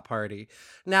rooftop party.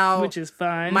 Now, which is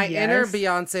fun. My inner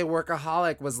Beyonce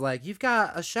workaholic was like, you've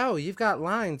got a show, you've got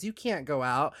lines, you can't go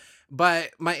out.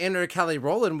 But my inner Kelly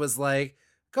Rowland was like,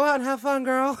 go out and have fun,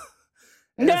 girl.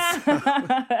 Can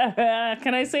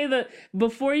I say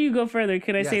before you go further,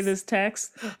 can I say this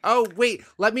text? Oh, wait,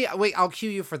 I'll cue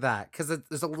you for that, because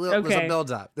there's a build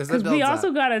up. Because we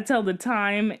also got to tell the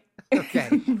time,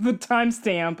 the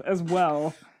timestamp as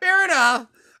well. Fair enough.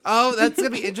 Oh, that's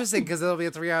going to be interesting because it'll be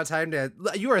a 3-hour time dance.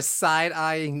 You are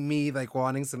side-eyeing me, like,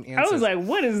 wanting some answers. I was like,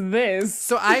 what is this?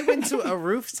 So I went to a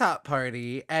rooftop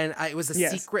party, and it was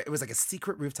secret. It was like a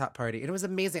secret rooftop party, and it was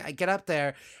amazing. I get up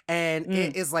there, and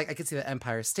it is like, I can see the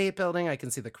Empire State Building. I can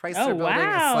see the Chrysler Building.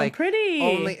 Wow, it's like pretty.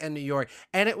 Only in New York.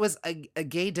 And it was a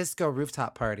gay disco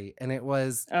rooftop party, and it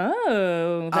was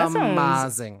that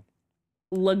amazing. Sounds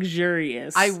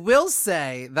luxurious. I will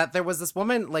say that there was this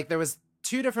woman, like, there was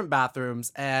 2 different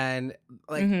bathrooms, and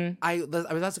like I was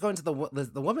about to go into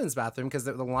the women's bathroom because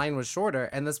the line was shorter,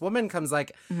 and this woman comes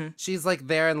like she's like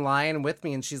there in line with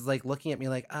me, and she's like looking at me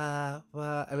like well.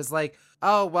 I was like,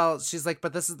 oh, well, she's like,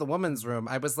 but this is the woman's room.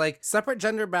 I was like, separate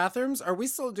gender bathrooms? Are we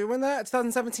still doing that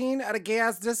 2017 at a gay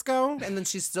ass disco? And then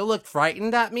she still looked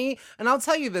frightened at me. And I'll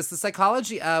tell you this, the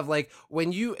psychology of like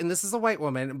when you, and this is a white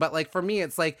woman, but like for me,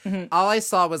 it's like, all I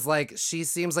saw was like, she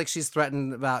seems like she's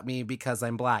threatened about me because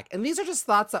I'm black. And these are just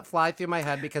thoughts that fly through my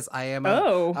head because I am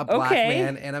a black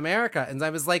man in America. And I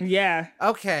was like, yeah,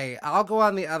 okay, I'll go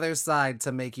on the other side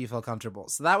to make you feel comfortable.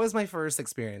 So that was my first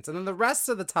experience. And then the rest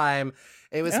of the time,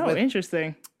 it was with,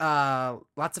 interesting.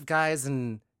 Lots of guys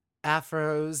in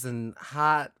afros and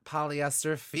hot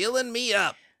polyester feeling me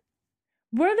up.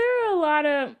 Were there a lot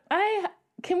of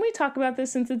can we talk about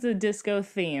this since it's a disco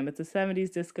theme? It's a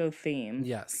 70s disco theme.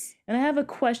 Yes. And I have a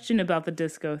question about the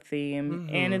disco theme,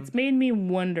 and it's made me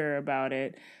wonder about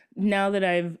it now that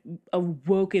I've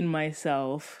awoken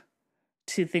myself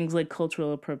to things like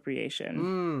cultural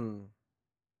appropriation.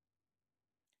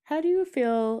 How do you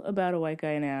feel about a white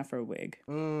guy in an afro wig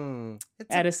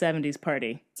at a 70s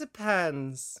party?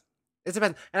 Depends. It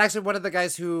depends. And actually, one of the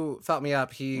guys who felt me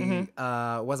up, he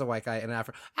was a white guy in an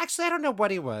afro. Actually, I don't know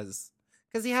what he was.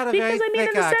 Because he had a very thick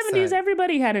in the accent. 70s,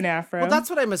 everybody had an afro. Well, that's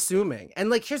what I'm assuming. And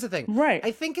like, here's the thing. Right.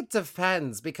 I think it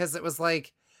depends because it was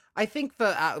like, I think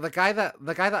the guy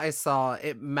that I saw,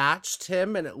 it matched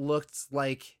him and it looked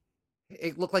like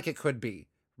it could be.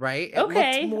 Right? It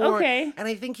okay. And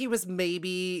I think he was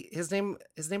maybe his name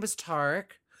was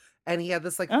Tarek, and he had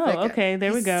this like. Oh, thick, okay.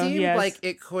 There we go. Seemed yes. like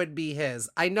it could be his.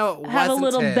 I know it wasn't have a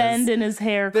little his. bend in his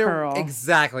hair curl.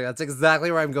 Exactly. That's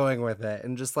exactly where I'm going with it,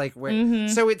 and just like where.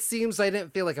 So it seems I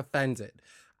didn't feel like offended.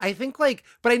 I think like,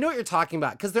 but I know what you're talking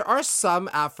about because there are some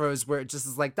afros where it just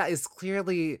is like that is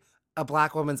clearly a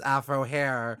black woman's afro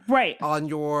hair, right? On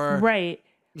your right.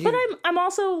 But I'm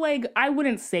also like, I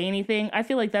wouldn't say anything. I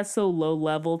feel like that's so low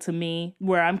level to me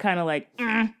where I'm kind of like,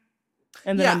 and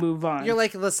then I move on. You're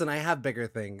like, listen, I have bigger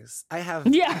things. I have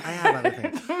other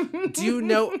things. Do you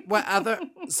know what other,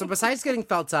 so besides getting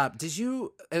felt up, did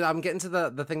you, and I'm getting to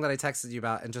the thing that I texted you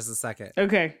about in just a second.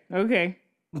 Okay.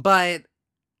 But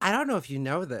I don't know if you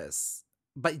know this,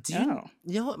 but do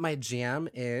you know what my jam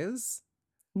is?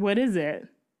 What is it?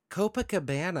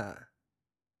 Copacabana.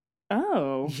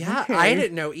 Oh, yeah, okay. I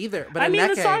didn't know either. But I mean,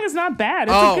 the song is not bad.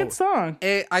 It's a good song.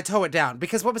 I toe it down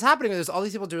because what was happening was all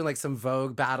these people doing like some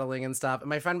Vogue battling and stuff. And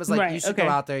my friend was like, "You should go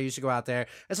out there. You should go out there."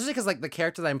 Especially because like the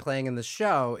character that I'm playing in the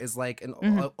show is like an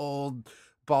old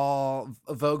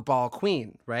Vogue ball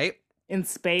queen, right? In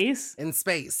space,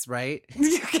 right?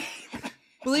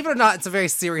 Believe it or not, it's a very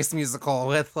serious musical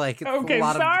with like a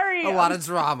lot of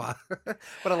drama,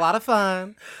 but a lot of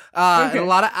fun, and a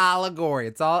lot of allegory.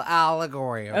 It's all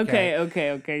allegory.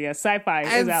 Okay. Yeah, sci-fi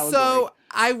is allegory. So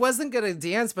I wasn't gonna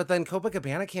dance, but then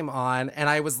Copacabana came on, and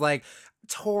I was like,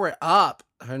 tore it up.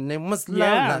 Her name was Lola.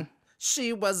 Yeah.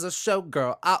 She was a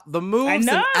showgirl. The moves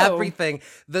and everything.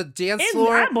 The dance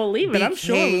floor. I believe it. I'm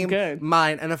sure it was good.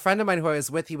 Mine. And a friend of mine who I was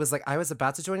with, he was like, I was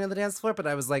about to join you on the dance floor, but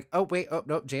I was like, oh, wait. Oh,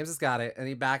 no, James has got it. And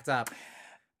he backed up.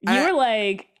 You were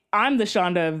like, I'm the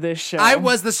Shonda of this show. I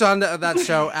was the Shonda of that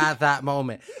show at that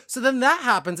moment. So then that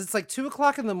happens. It's like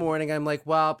 2:00 in the morning. I'm like,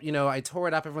 well, I tore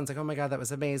it up. Everyone's like, oh my God, that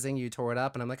was amazing. You tore it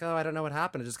up. And I'm like, oh, I don't know what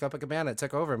happened. It just Copacabana. It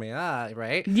took over me.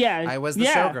 Right? Yeah. I was the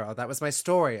showgirl. That was my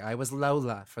story. I was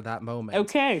Lola for that moment.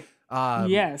 Okay.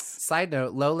 Yes. Side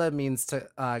note, Lola means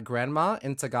grandma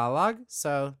in Tagalog.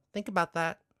 So think about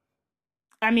that.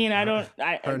 I mean,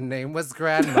 her name was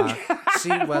Grandma. She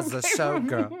was a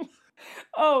showgirl.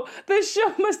 Oh, the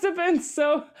show must have been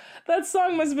that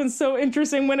song must have been so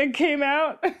interesting when it came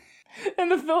out in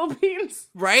the Philippines.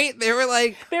 Right? They were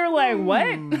like, what?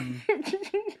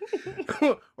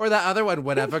 Or that other one,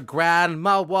 whatever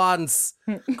grandma wants,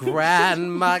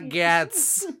 grandma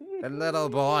gets. And little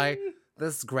boy,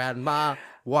 this grandma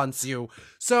wants you.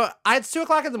 So it's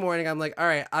 2:00 in the morning. I'm like, all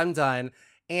right, I'm done.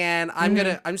 And I'm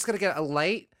just gonna get a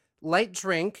light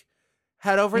drink.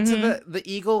 Head over to the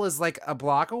Eagle is like a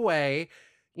block away,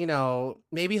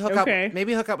 maybe hook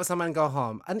up with someone and go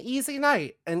home. An easy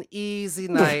night.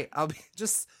 I'll be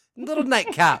just a little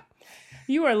nightcap.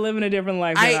 You are living a different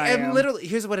life than I am. Literally,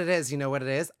 here's what it is. You know what it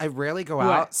is? I rarely go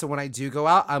out. So when I do go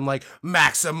out, I'm like,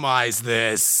 maximize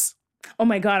this. Oh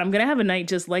my God, I'm going to have a night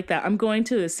just like that. I'm going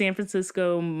to the San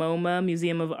Francisco MoMA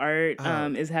Museum of Art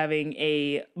is having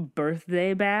a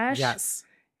birthday bash. Yes.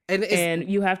 And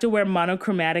you have to wear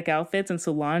monochromatic outfits, and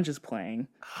Solange is playing.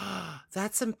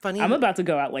 That's some funny. I'm about to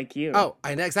go out like you. Oh,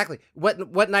 I know exactly.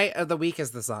 What night of the week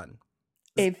is this on?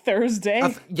 A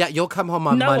Thursday. Yeah, you'll come home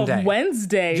on Monday.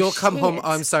 Wednesday. You'll come home.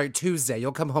 Oh, I'm sorry, Tuesday.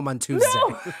 You'll come home on Tuesday.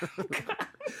 No.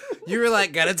 You were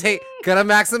like, gotta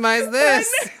maximize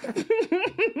this.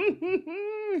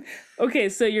 Okay,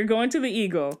 so you're going to the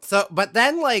Eagle. So, but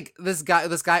then like this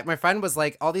guy, my friend was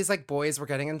like, all these like boys were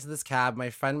getting into this cab. My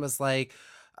friend was like,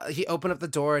 he opened up the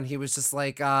door and he was just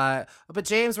like, but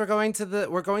James, we're going to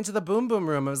the boom boom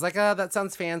room. I was like, that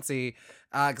sounds fancy.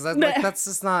 Cause I was like, that's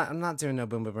just not, I'm not doing no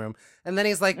boom boom room. And then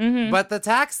he's like, but the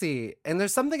taxi. And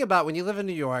there's something about when you live in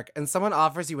New York and someone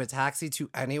offers you a taxi to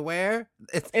anywhere,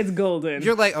 it's golden.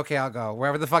 You're like, okay, I'll go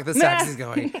wherever the fuck this taxi's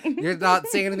going. You're not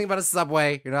saying anything about a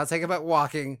subway. You're not saying about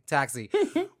walking. Taxi.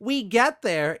 We get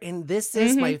there and this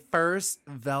is my first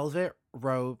velvet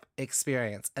rope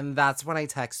experience. And that's when I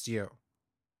text you.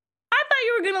 I thought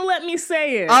you were going to let me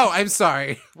say it. Oh, I'm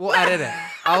sorry. We'll edit it.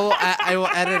 I will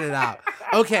edit it out.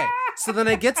 Okay. So then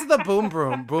I get to the boom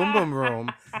boom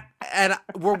room, and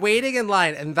we're waiting in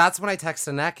line, and that's when I text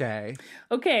Aneke.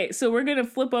 Okay, so we're gonna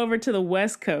flip over to the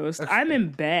West Coast. Okay. I'm in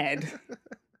bed.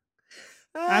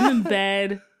 I'm in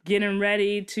bed, getting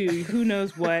ready to who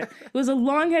knows what. It was a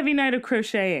long, heavy night of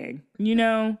crocheting. You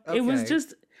know, okay.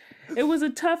 It was a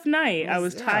tough night. I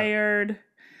was tired,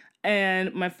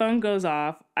 and my phone goes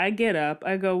off. I get up.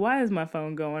 I go, why is my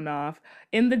phone going off?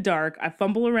 In the dark, I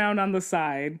fumble around on the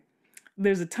side.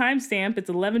 There's a timestamp.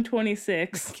 It's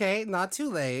 11:26. Okay, not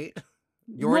too late.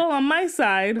 Well, on my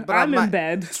side, I'm in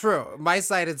bed. True. My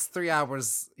side, it's 3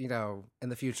 hours, in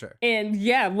the future. And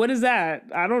yeah, what is that?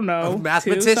 I don't know.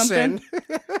 Mathematician.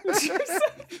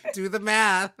 Do the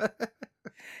math.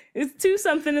 It's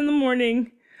 2-something in the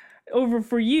morning over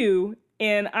for you,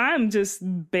 and I'm just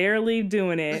barely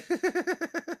doing it.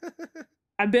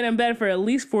 I've been in bed for at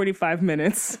least 45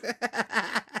 minutes.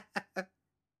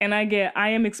 And I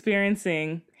am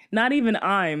experiencing, not even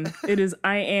I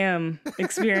am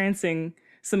experiencing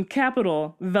some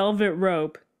capital velvet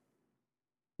rope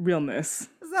realness.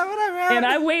 Is that what I read? And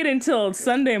I wait until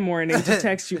Sunday morning to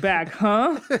text you back,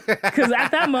 huh? Because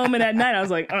at that moment at night, I was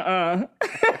like, I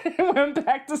went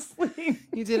back to sleep.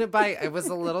 You didn't bite. I was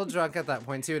a little drunk at that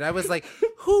point, too. And I was like,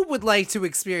 who would like to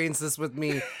experience this with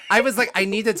me? I was like, I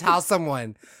need to tell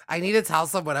someone. I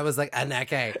was like,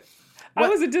 Aneke. I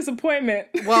was a disappointment.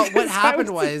 Well, what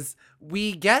happened was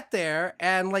we get there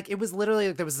and like it was literally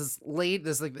like there was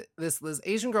this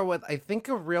Asian girl with I think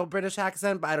a real British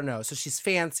accent, but I don't know. So she's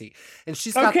fancy and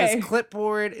she's got this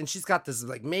clipboard and she's got this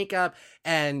like makeup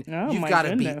and you've got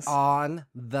to be on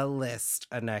the list,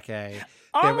 Aneke.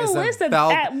 On the list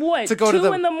at what? To go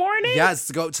 2 in the morning? Yes,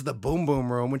 to go to the boom boom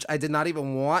room, which I did not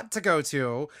even want to go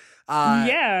to.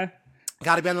 Yeah.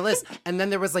 Got to be on the list. And then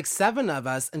there was like 7 of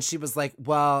us and she was like,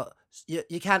 well,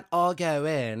 you can't all go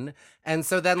in. And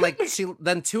so then like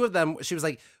then 2 of them, she was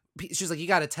like, you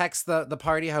got to text the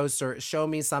party host or show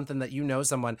me something that you know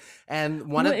someone. And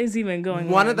one of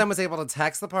them was able to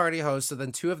text the party host. So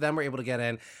then 2 of them were able to get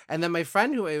in. And then my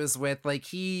friend who I was with, like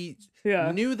he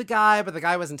knew the guy, but the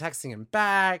guy wasn't texting him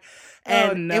back.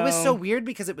 And it was so weird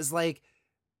because it was like,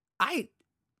 I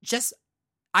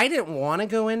didn't want to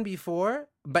go in before,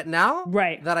 but now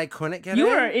that I couldn't get in. You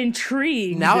are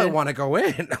intrigued. Now I want to go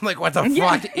in. I'm like, what the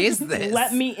fuck is this?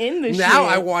 Let me in this Now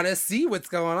shit. I want to see what's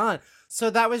going on. So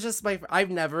that was just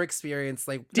I've never experienced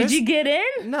like. Did you get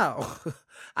in? No.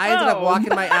 I ended up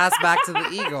walking my ass back to the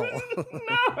Eagle.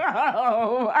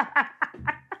 No.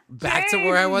 Back to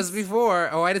where I was before.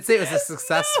 Oh, I didn't say it was a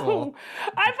successful. No.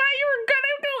 I thought you were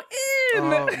gonna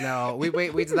go in. Oh no,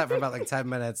 we did that for about like 10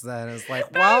 minutes. Then it was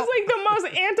like, that was like the most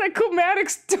anticlimactic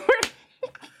story.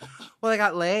 Well, I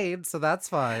got laid, so that's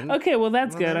fun. Okay, well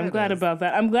that's good. I'm glad about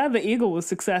that. I'm glad the Eagle was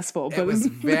successful, but it was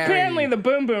apparently the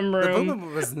boom boom room. The boom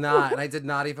boom was not, and I did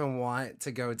not even want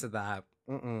to go to that.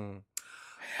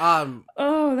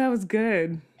 Oh, that was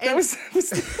good. I was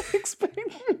expecting.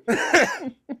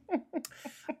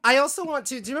 I also want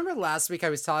to. Do you remember last week I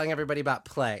was telling everybody about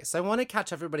Play? So I want to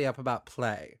catch everybody up about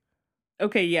Play.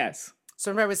 Okay. Yes.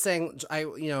 So remember I was saying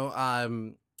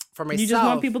for myself, you just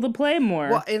want people to play more.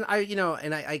 Well, and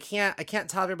I can't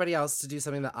tell everybody else to do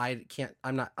something that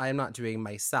I'm not doing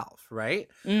myself, right?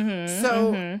 As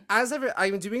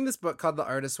I'm doing this book called The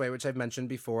Artist Way, which I've mentioned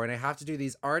before, and I have to do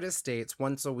these artist dates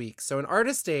once a week. So an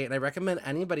artist date, and I recommend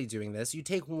anybody doing this, you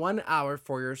take 1 hour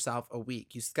for yourself a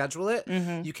week. You schedule it.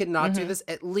 You cannot do this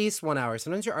at least 1 hour.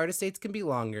 Sometimes your artist dates can be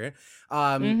longer.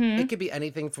 It could be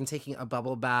anything from taking a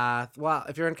bubble bath. Well,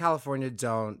 if you're in California,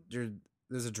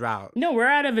 there's a drought. No, we're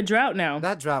out of a drought now.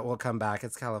 That drought will come back.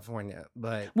 It's California,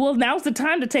 but well, now's the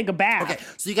time to take a bath. Okay,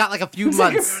 so you got like a few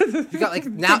months. You got like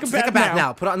now. Take a bath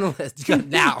now. Put it on the list. You got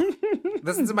now.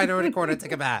 Listen to Minority Corner,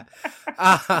 take a bat.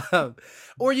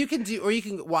 Or you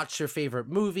can watch your favorite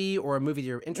movie or a movie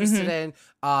you're interested in.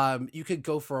 You could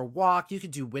go for a walk. You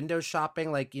could do window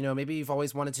shopping. Like, maybe you've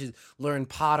always wanted to learn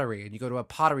pottery and you go to a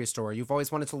pottery store. You've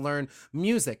always wanted to learn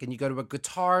music and you go to a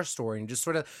guitar store and just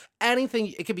sort of anything.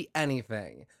 It could be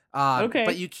anything. Okay.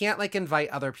 But you can't invite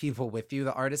other people with you.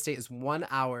 The artist date is 1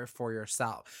 hour for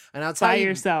yourself. And I'll tell you. By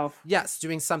yourself. Yes,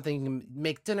 doing something,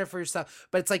 make dinner for yourself.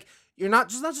 But it's like, you're not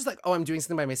just like, oh, I'm doing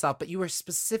something by myself, but you are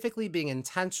specifically being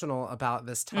intentional about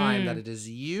this time that it is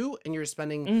you and you're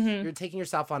spending, you're taking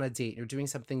yourself on a date. You're doing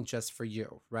something just for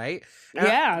you, right?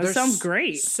 Yeah, that sounds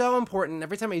great. So important.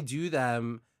 Every time I do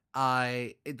them,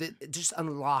 it just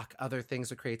unlock other things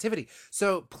with creativity.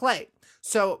 So play.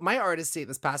 So my artist date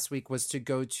this past week was to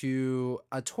go to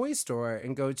a toy store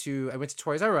and I went to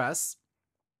Toys R Us.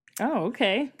 Oh,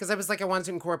 okay. Because I was like, I wanted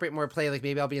to incorporate more play. Like,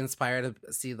 maybe I'll be inspired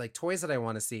to see toys that I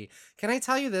want to see. Can I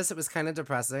tell you this? It was kind of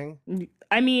depressing.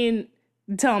 I mean,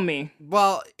 tell me.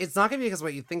 Well, it's not going to be because of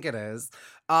what you think it is.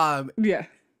 Yeah.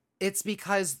 It's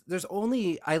because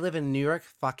I live in New York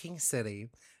fucking City,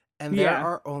 and there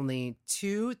are only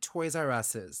 2 Toys R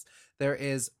Us's. There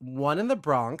is one in the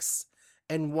Bronx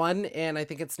and one in, I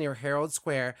think it's near Herald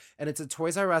Square, and it's a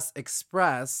Toys R Us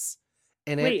Express.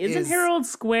 And wait, isn't Herald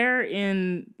Square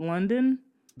in London?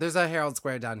 There's a Herald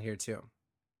Square down here too.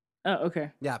 Oh, okay.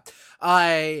 Yeah.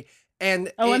 I'm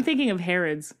thinking of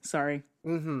Harrods. Sorry.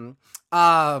 Mm-hmm.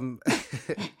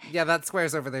 Yeah, that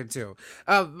square's over there too.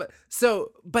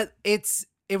 But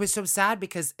it was so sad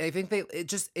because I think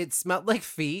it smelled like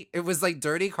feet. It was like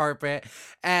dirty carpet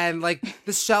and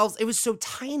the shelves. It was so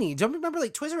tiny. Don't you remember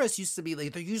Toys R Us used to be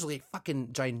they're usually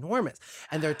fucking ginormous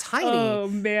and they're tiny. Oh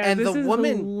man, and this is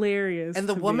hilarious. And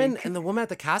the woman at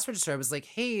the cash register, I was like,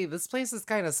 hey, this place is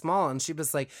kind of small. And she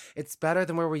was like, it's better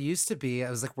than where we used to be. I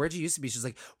was like, where'd you used to be? She's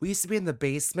like, we used to be in the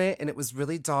basement and it was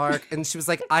really dark. And she was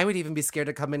like, I would even be scared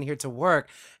to come in here to work.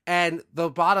 And the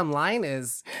bottom line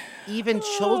is, even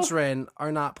children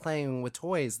are not playing with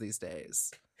toys these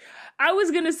days. I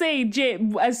was going to say, Jay,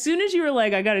 as soon as you were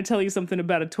like, I got to tell you something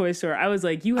about a toy store, I was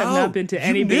like, you have not been to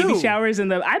any baby showers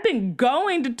I've been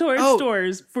going to toy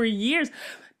stores for years.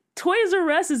 Toys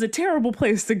R Us is a terrible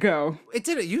place to go. It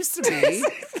used to be.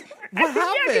 What happened?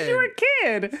 Yeah, because you were a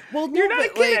kid. Well, no, you're not a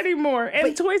kid anymore.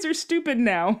 And toys are stupid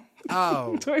now.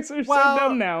 Oh. Toys are so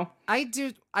dumb now. I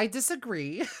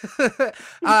disagree.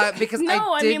 Because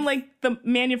I mean the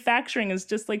manufacturing is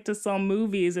just to sell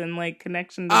movies and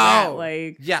connection to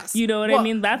that. Yes. You know what I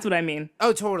mean? That's what I mean.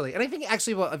 Oh, totally. And I think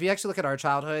actually, if you actually look at our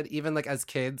childhood, even as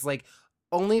kids,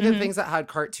 only the things that had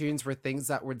cartoons were things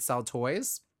that would sell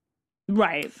toys.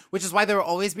 Right. Which is why there will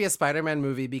always be a Spider-Man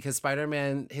movie, because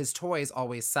Spider-Man, his toys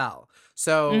always sell.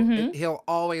 So he'll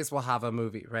always will have a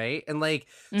movie, right? And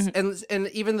and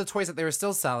even the toys that they were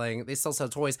still selling, they still sell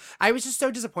toys. I was just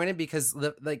so disappointed because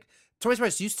Toys R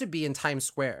Us used to be in Times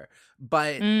Square,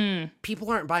 but people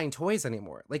aren't buying toys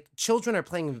anymore. Children are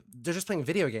they're just playing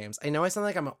video games. I know I sound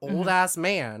like I'm an old ass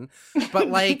man, but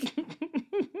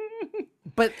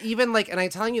but even and I'm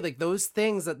telling you, those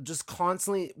things that just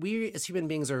constantly, we as human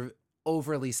beings are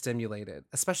overly stimulated,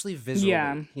 especially visually,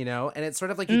 and it's sort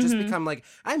of you just become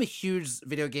I'm a huge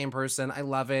video game person. I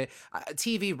love it.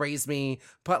 TV raised me,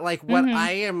 but what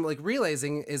I am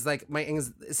realizing is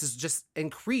this has just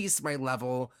increased my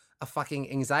level of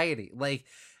fucking anxiety.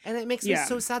 And it makes me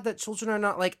so sad that children are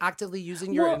not actively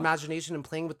using your imagination and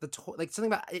playing with the toy,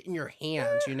 something about it in your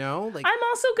hand, I'm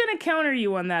also gonna counter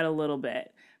you on that a little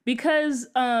bit because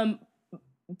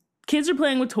kids are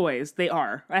playing with toys. They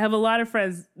are. I have a lot of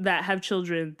friends that have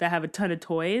children that have a ton of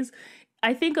toys.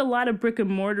 I think a lot of brick and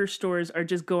mortar stores are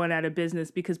just going out of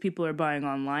business because people are buying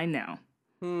online now.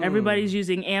 Everybody's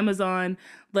using Amazon.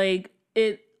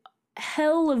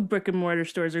 Hell of brick and mortar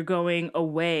stores are going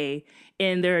away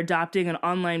and they're adopting an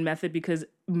online method because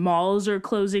malls are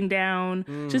closing down.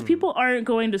 Just people aren't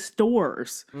going to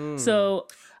stores. So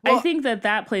I think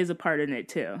that plays a part in it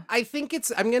too. I think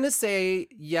I'm going to say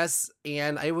yes,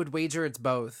 and I would wager it's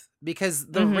both, because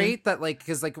the rate that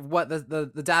because what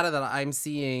the data that I'm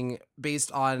seeing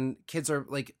based on kids are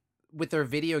with their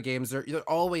video games, they're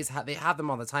always they have them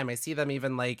all the time. I see them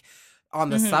even on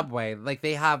the subway,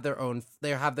 they have their own,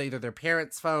 either their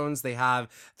parents' phones, they have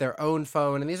their own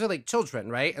phone, and these are children,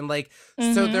 right? And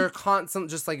so they're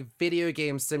constant just video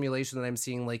game stimulation that I'm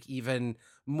seeing even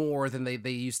more than they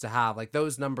used to have.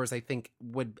 Those numbers I think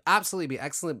would absolutely be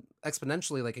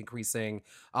exponentially increasing.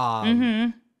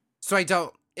 So I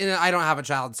don't have a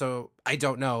child, so I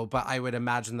don't know, but I would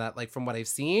imagine that from what I've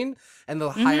seen and the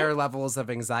higher levels of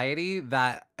anxiety,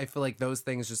 that I feel those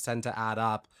things just tend to add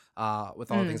up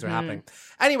with all the things that are happening.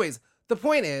 Anyways, the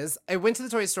point is, I went to the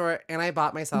toy store and I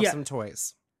bought myself some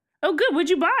toys. Oh, good. What'd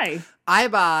you buy? I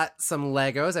bought some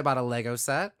Legos. I bought a Lego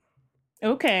set.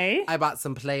 Okay. I bought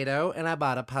some Play-Doh and I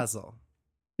bought a puzzle.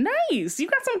 Nice. You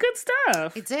got some good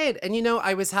stuff. I did. And,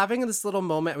 I was having this little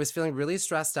moment. I was feeling really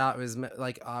stressed out. I was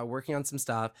working on some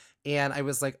stuff. And I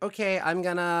was like, okay, I'm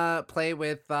going to play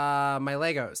with my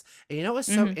Legos. And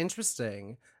what's so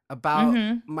interesting about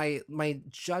my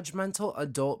judgmental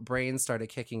adult brain started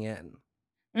kicking in.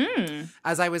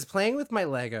 As I was playing with my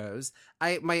Legos,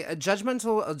 my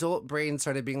judgmental adult brain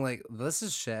started being like, this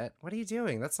is shit. What are you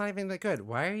doing? That's not even that good.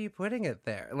 Why are you putting it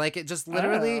there? Like, it just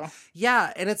literally,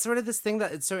 yeah. And it's sort of this thing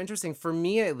that it's so interesting. For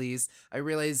me, at least, I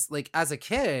realized, like, as a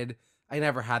kid, I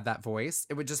never had that voice.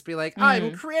 It would just be like,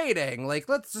 I'm creating. Like,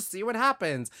 let's just see what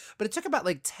happens. But it took about,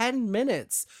 like, 10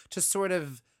 minutes to sort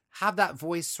of have that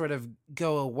voice sort of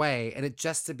go away and it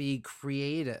just to be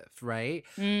creative, right?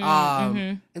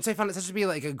 And so I found it such to be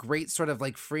like a great sort of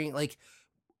like freeing, like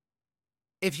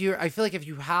I feel like if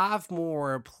you have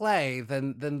more play,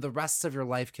 then the rest of your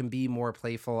life can be more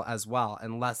playful as well,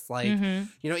 and less like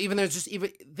even though it's just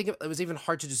even it was even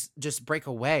hard to just break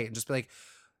away and just be like,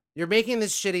 you're making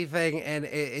this shitty thing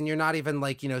and you're not even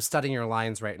like studying your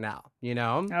lines right now,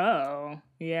 Oh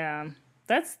yeah.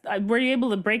 Were you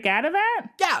able to break out of that?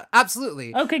 Yeah,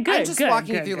 absolutely. Okay, good. I'm just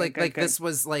walking through this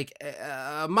was like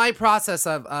my process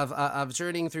of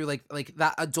journeying through like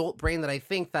that adult brain that I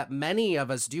think that many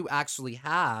of us do actually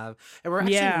have, and we're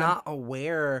actually not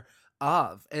aware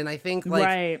of. And I think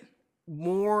like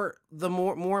more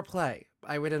play.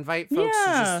 I would invite folks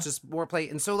to just more play,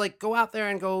 and so like go out there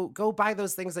and go buy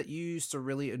those things that you used to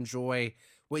really enjoy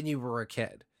when you were a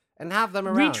kid. And have them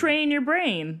around. Retrain your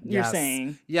brain, you're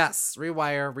saying. Yes,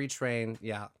 rewire, retrain,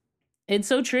 yeah. It's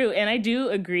so true. And I do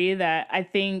agree that I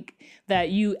think that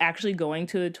you actually going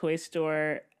to a toy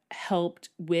store helped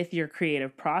with your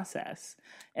creative process.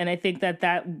 And I think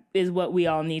that is what we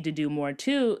all need to do more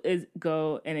too, is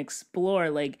go and explore.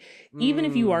 Like, even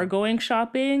if you are going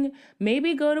shopping,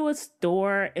 maybe go to a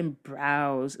store and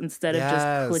browse instead of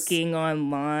just clicking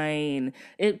online.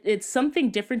 It's something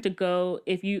different to go.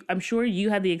 I'm sure you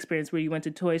had the experience where you went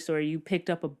to Toy Store, you picked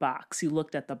up a box, you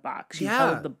looked at the box, you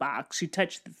held the box, you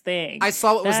touched the thing. I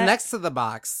saw what was next to the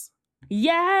box.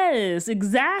 Yes,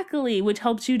 exactly, which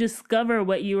helps you discover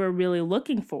what you were really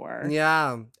looking for.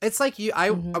 Yeah, it's like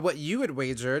what you would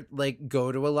wager, like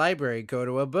go to a library, go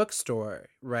to a bookstore,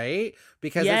 right?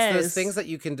 Because it's those things that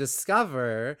you can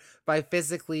discover by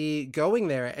physically going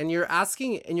there, and you're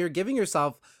asking and you're giving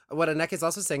yourself. What Anneke is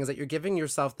also saying is that you're giving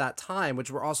yourself that time,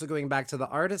 which we're also going back to the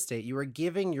artist state. You are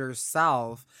giving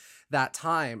yourself that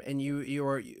time, and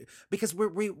because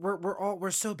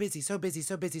we're so busy, so going.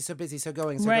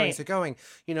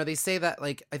 They say that,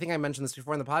 like, I think I mentioned this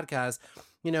before in the podcast,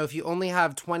 if you only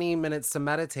have 20 minutes to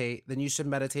meditate, then you should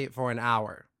meditate for an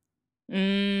hour.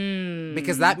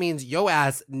 Because that means your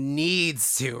ass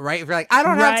needs to, right? If you're like, I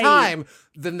don't have time,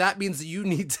 then that means you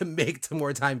need to make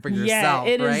more time for yourself.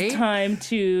 Yeah, it right? is time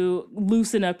to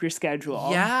loosen up your schedule.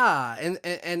 Yeah,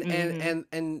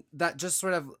 and that just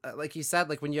sort of, like you said,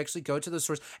 like when you actually go to the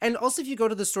stores, and also if you go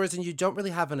to the stores and you don't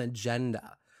really have an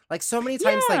agenda. Like so many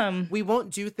times, like we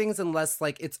won't do things unless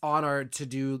like it's on our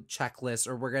to-do checklist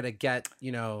or we're gonna get,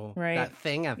 that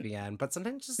thing at the end. But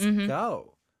sometimes just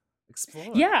go.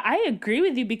 Explore. Yeah, I agree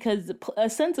with you, because a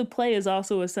sense of play is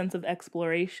also a sense of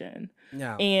exploration.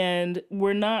 Yeah. And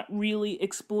we're not really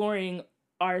exploring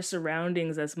our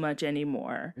surroundings as much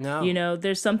anymore. No.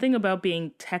 There's something about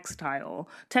being textile.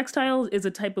 Textile is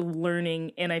a type of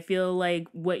learning, and I feel like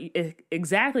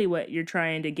exactly what you're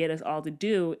trying to get us all to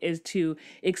do is to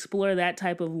explore that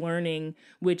type of learning,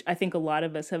 which I think a lot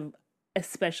of us have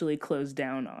especially closed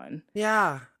down on.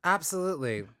 Yeah,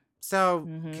 absolutely. So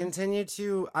continue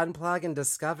to unplug and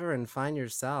discover and find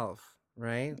yourself,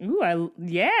 right? Ooh, all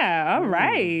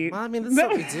right. Well, I mean, that's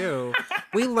what we do.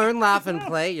 We learn, laugh, and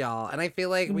play, y'all. And I feel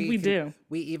like we do.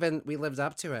 We lived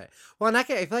up to it. Well,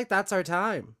 Anneke, I feel like that's our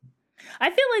time.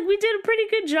 I feel like we did a pretty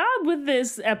good job with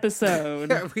this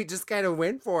episode. We just kind of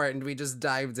went for it, and we just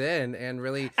dived in and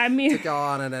really took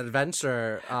on an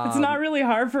adventure. It's not really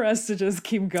hard for us to just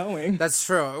keep going. That's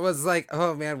true. It was like,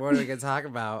 oh man, what are we gonna talk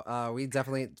about? We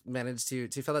definitely managed to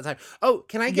fill that time. Oh,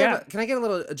 can I get a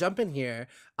little jump in here?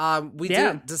 We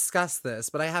didn't discuss this,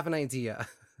 but I have an idea.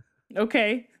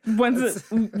 Okay,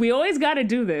 we always got to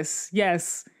do this.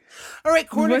 Yes. All right,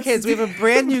 Corner Kids, we have a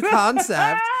brand new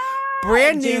concept.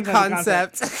 Brand new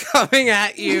concept coming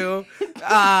at you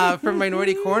from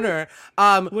Minority Corner.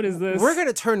 What is this? We're going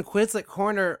to turn Quizlet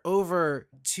Corner over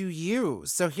to you.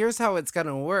 So here's how it's going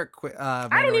to work. I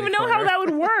don't even know how that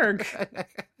would work.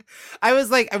 I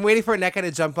was like, I'm waiting for Nneka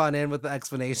to jump on in with the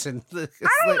explanation. I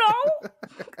don't know.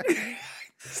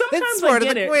 Sometimes I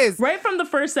get it. Quiz. Right from the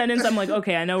first sentence, I'm like,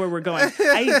 okay, I know where we're going.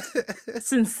 I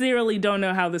sincerely don't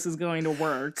know how this is going to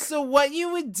work. So what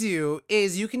you would do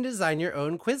is you can design your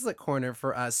own Quizlet corner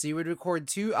for us. So you would record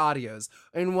 2 audios.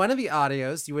 In one of the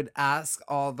audios, you would ask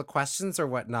all the questions or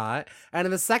whatnot. And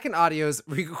in the second audios,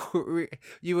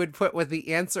 you would put what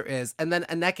the answer is. And then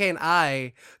Nneka and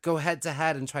I go head to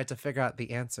head and try to figure out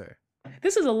the answer.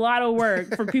 This is a lot of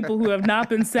work for people who have not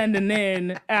been sending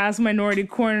in Ask Minority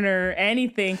Corner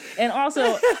anything. And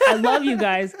also, I love you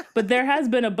guys, but there has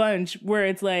been a bunch where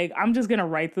it's like, I'm just going to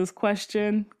write this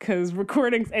question because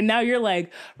recordings, and now you're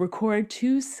like, record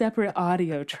 2 separate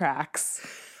audio tracks.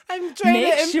 I'm trying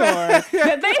Make to sure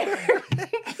that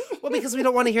they... Well, because we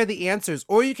don't want to hear the answers.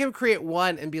 Or you can create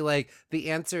one and be like, the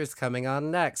answer is coming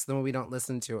on next. Then we don't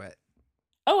listen to it.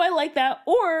 Oh, I like that.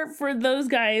 Or for those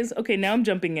guys, okay, now I'm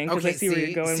jumping in because I see where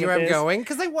you're going with this. See where I'm going?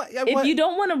 Because if you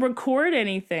don't want to record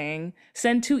anything,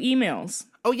 send 2 emails.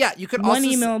 Oh, yeah, you could one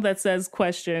email that says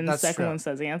questions, second true. one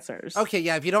says answers. Okay,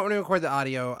 yeah, if you don't want to record the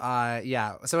audio,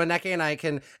 yeah. So Nneka and I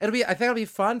can, I think it'll be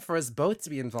fun for us both to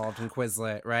be involved in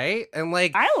Quizlet, right? And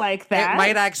like, I like that. It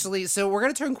might actually, so we're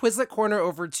going to turn Quizlet Corner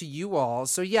over to you all.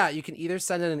 So yeah, you can either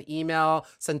send in an email,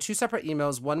 send 2 separate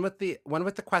emails, one with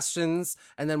the questions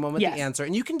and then one with the answer.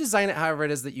 And you can design it however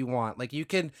it is that you want. Like you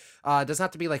can, it doesn't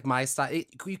have to be like my style.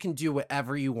 You can do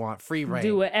whatever you want, free reign.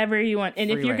 Do whatever you want.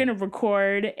 And if you're going to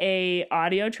record a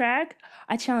audio track,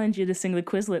 I challenge you to sing the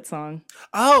Quizlet song.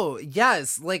 Oh,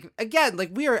 yes. Like, again, like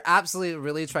we are absolutely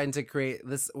really trying to create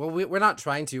this. Well, we're not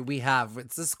trying to. We have.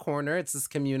 It's this corner. It's this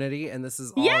community. And this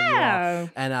is all you all.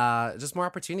 And just more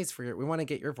opportunities for you. We want to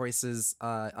get your voices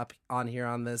up on here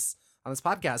on this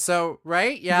podcast. So,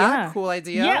 right? Yeah. Cool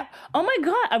idea. Yeah. Oh, my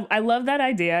God. I love that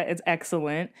idea. It's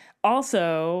excellent.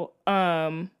 Also,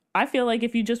 I feel like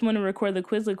if you just want to record the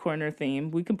Quizlet Corner theme,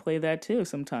 we can play that too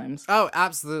sometimes. Oh,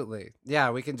 absolutely.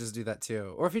 Yeah, we can just do that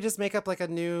too. Or if you just make up like a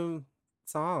new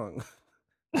song.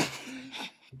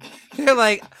 You're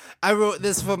like, I wrote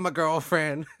this for my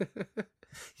girlfriend.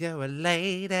 You're a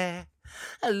lady. I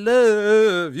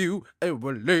love you. You're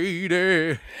a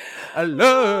lady. I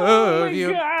love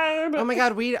you. God. Oh my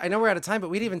God. I know we're out of time, but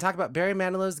we didn't even talk about Barry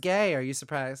Manilow's gay. Are you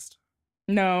surprised?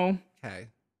 No. Okay.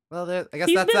 Well, I guess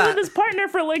he's that's been with his partner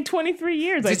for like 23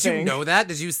 years, I think. Did you know that?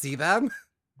 Did you see them?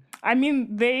 I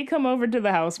mean, they come over to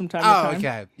the house from time to time. Oh,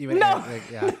 okay. No.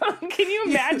 Can you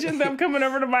imagine them coming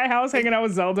over to my house hanging out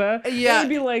with Zelda? Yeah. It would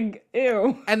be like,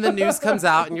 ew. And the news comes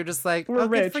out and you're just like, We're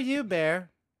rich. Good for you, Bear.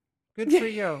 Good for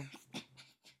you.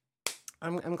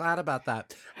 I'm glad about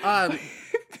that.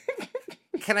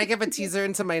 Can I give a teaser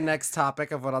into my next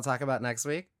topic of what I'll talk about next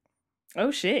week? Oh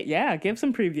shit, yeah, give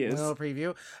some previews. A little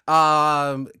preview.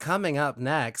 Coming up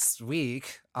next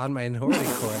week on Minority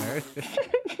Corner.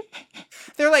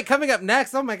 They're like, coming up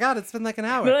next. Oh my God, it's been like an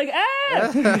hour. They're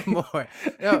like, More.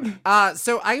 No.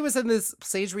 So I was in this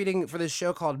stage reading for this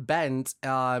show called Bent,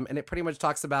 and it pretty much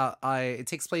talks about, it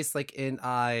takes place like in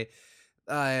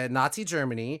Nazi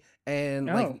Germany and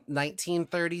like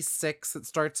 1936 it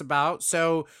starts about.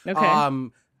 So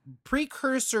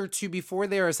precursor to before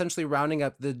they were essentially rounding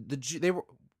up the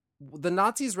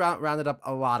Nazis rounded up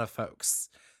a lot of folks.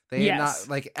 They not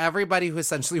like everybody who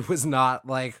essentially was not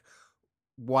like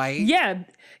white. Yeah.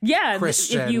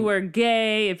 Christian. If you were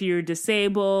gay, if you were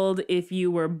disabled, if you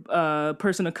were a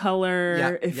person of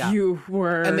color, you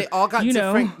were, and they all got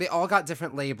different. They all got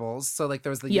different labels. So like there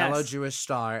was the yellow Jewish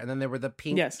star, and then there were the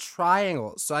pink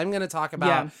triangles. So I'm going to talk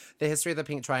about the history of the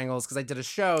pink triangles because I did a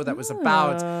show that was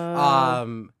about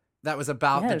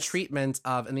the treatment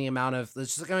of and the amount of.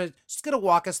 Just gonna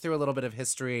walk us through a little bit of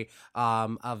history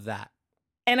of that.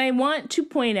 And I want to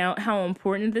point out how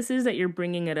important this is that you're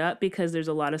bringing it up because there's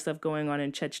a lot of stuff going on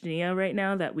in Chechnya right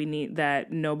now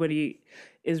that nobody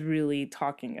is really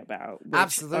talking about.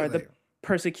 Absolutely. Are the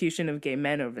persecution of gay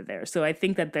men over there. So I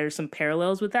think that there's some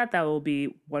parallels with that will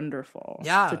be wonderful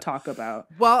to talk about.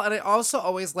 Well, and I also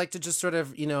always like to just sort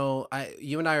of, you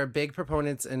and I are big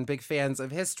proponents and big fans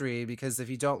of history because if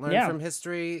you don't learn from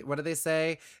history, what do they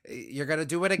say? You're going to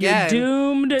do it again. You're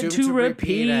doomed to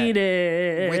repeat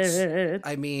it. Which,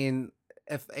 I mean,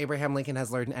 if Abraham Lincoln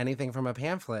has learned anything from a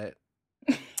pamphlet,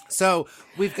 So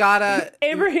we've got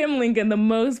Abraham Lincoln, the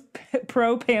most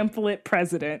pro-pamphlet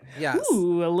president. Yes.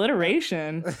 Ooh,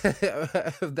 alliteration.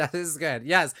 That is good.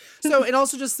 Yes. So, and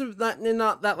also just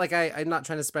not that like I'm not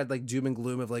trying to spread like doom and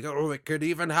gloom of like, oh, it could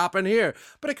even happen here,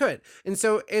 but it could. And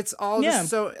so it's all just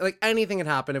so like anything can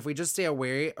happen if we just stay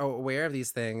aware of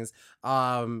these things.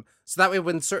 So that way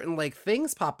when certain like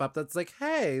things pop up, that's like,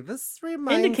 hey, this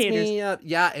reminds me of,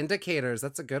 indicators.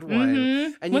 That's a good one.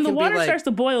 Mm-hmm. And when the water starts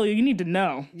to boil, you need to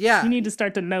know. Yeah. You need to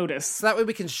start to notice. So that way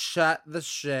we can shut the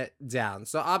shit down.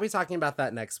 So I'll be talking about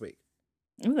that next week.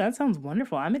 Ooh, that sounds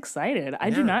wonderful. I'm excited. I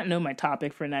do not know my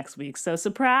topic for next week, so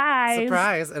surprise.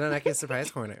 Surprise. And then I get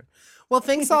surprise corner. Well,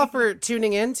 thanks all for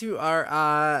tuning in to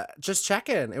our Just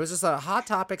Check-In. It was just a Hot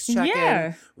Topics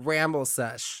check-in ramble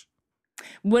sesh.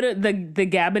 What the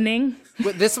gabbing?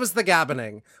 This was the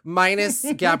gabbing minus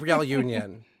Gabrielle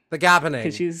Union. The gabbing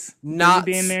because she's not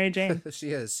being Mary Jane. She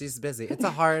is. She's busy. It's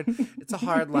a hard life.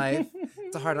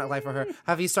 It's a hard life for her.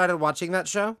 Have you started watching that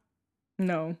show?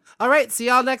 No. All right. See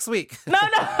y'all next week. No.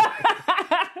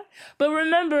 But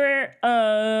remember,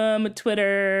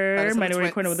 Twitter,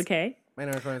 Minority Corner with a K.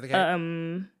 Minority Corner with a K.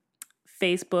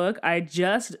 Facebook. I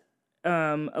just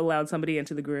allowed somebody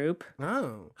into the group.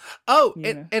 And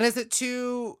is it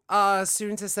too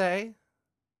soon to say?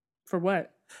 For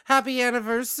what? Happy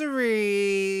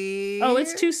anniversary. Oh,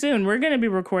 it's too soon. We're gonna be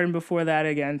recording before that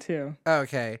again too.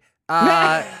 Okay.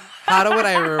 How would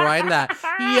I rewind that?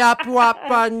 Yap wap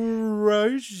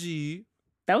Roshi.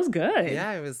 That was good. Yeah,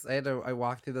 I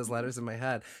walked through those letters in my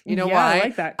head. You know why? I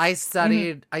like that. I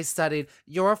studied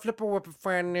your flipper whipper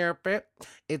friend near bit.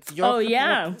 It's your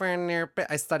flipper friend near bit.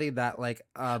 I studied that like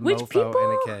which mofo people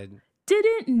and a kid.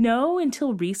 Didn't know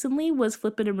until recently was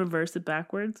flip it and reverse it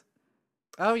backwards.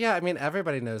 Oh yeah, I mean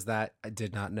everybody knows that. I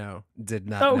did not know.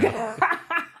 Know.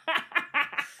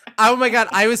 Oh my god,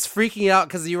 I was freaking out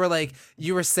because you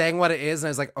were saying what it is, and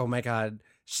I was like, oh my god.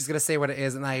 She's going to say what it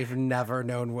is, and I've never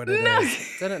known what it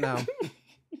is. Didn't know.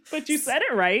 But you said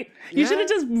it right. You should have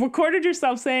just recorded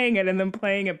yourself saying it and then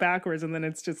playing it backwards, and then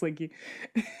it's just like you...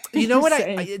 You know what?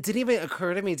 It didn't even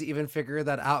occur to me to even figure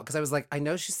that out, because I was like, I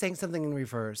know she's saying something in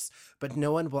reverse, but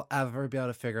no one will ever be able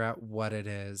to figure out what it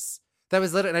is. That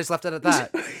was literally... And I just left it at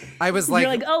that. I was like...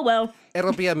 You're like, oh, well.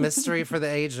 It'll be a mystery for the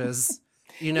ages.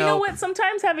 You know what?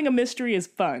 Sometimes having a mystery is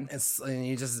fun. And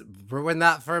you just ruined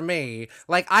that for me.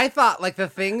 Like, I thought, like, the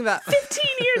thing that... 15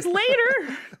 years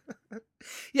later!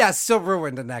 Yeah, still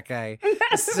ruined, Aneke.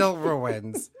 Still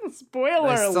ruined. Spoiler alert.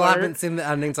 I still haven't seen the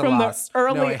ending to from Lost. The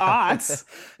early aughts.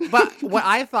 But what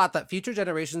I thought that future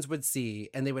generations would see,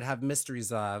 and they would have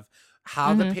mysteries of,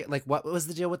 how what was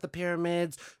the deal with the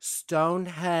pyramids,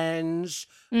 Stonehenge,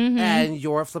 and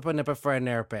your flipper nipper for a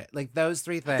nerpit. Like those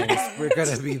three things were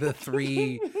going to be the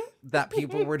three that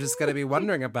people were just going to be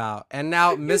wondering about. And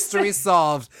now mystery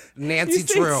solved. Nancy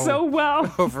Drew so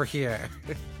well over here.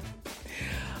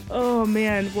 Oh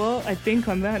man. Well, I think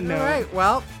on that note. All right.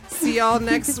 Well, see y'all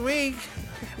next week.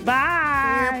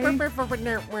 Bye. Damn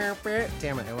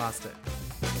it, I lost it.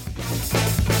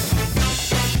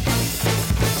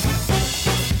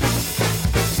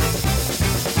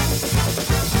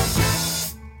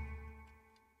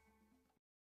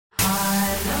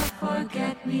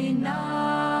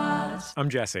 I'm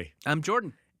Jesse. I'm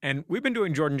Jordan. And we've been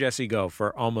doing Jordan Jesse Go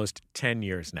for almost 10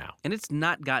 years now. And it's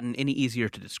not gotten any easier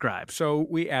to describe. So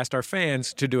we asked our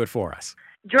fans to do it for us.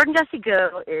 Jordan Jesse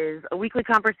Go is a weekly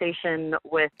conversation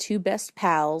with two best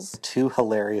pals, two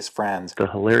hilarious friends, the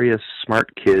hilarious smart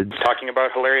kids, talking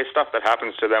about hilarious stuff that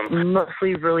happens to them.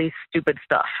 Mostly really stupid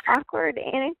stuff. Awkward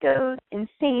anecdotes,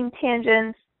 insane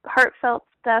tangents, heartfelt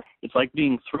stuff. It's like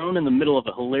being thrown in the middle of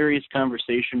a hilarious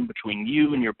conversation between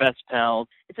you and your best pal.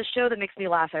 It's a show that makes me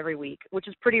laugh every week, which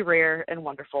is pretty rare and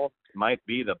wonderful. Might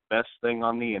be the best thing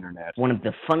on the internet. One of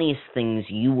the funniest things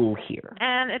you will hear.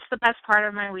 And it's the best part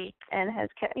of my week and has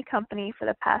kept me company for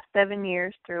the past 7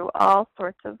 years through all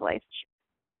sorts of life.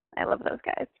 I love those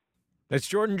guys. That's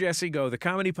Jordan Jesse Go, the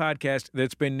comedy podcast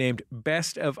that's been named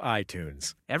Best of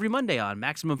iTunes. Every Monday on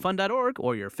MaximumFun.org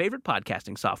or your favorite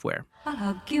podcasting software. I'll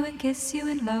hug you and kiss you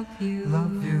and love you.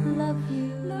 Love you. Love you.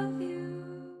 Love you.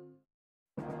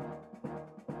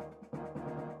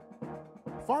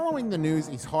 Following the news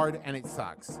is hard and it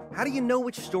sucks. How do you know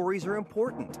which stories are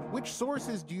important? Which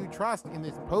sources do you trust in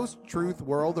this post-truth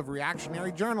world of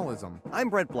reactionary journalism? I'm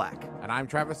Brett Black. And I'm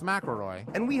Travis McElroy.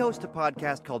 And we host a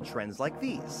podcast called Trends Like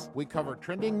These. We cover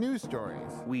trending news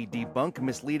stories. We debunk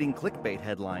misleading clickbait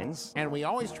headlines. And we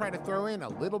always try to throw in a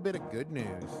little bit of good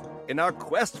news. In our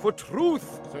quest for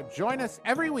truth. So join us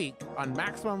every week on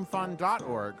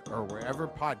MaximumFun.org or wherever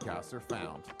podcasts are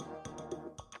found.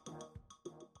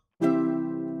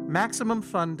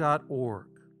 MaximumFun.org.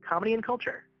 comedy and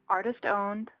culture. Artist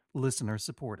owned. Listener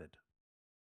supported.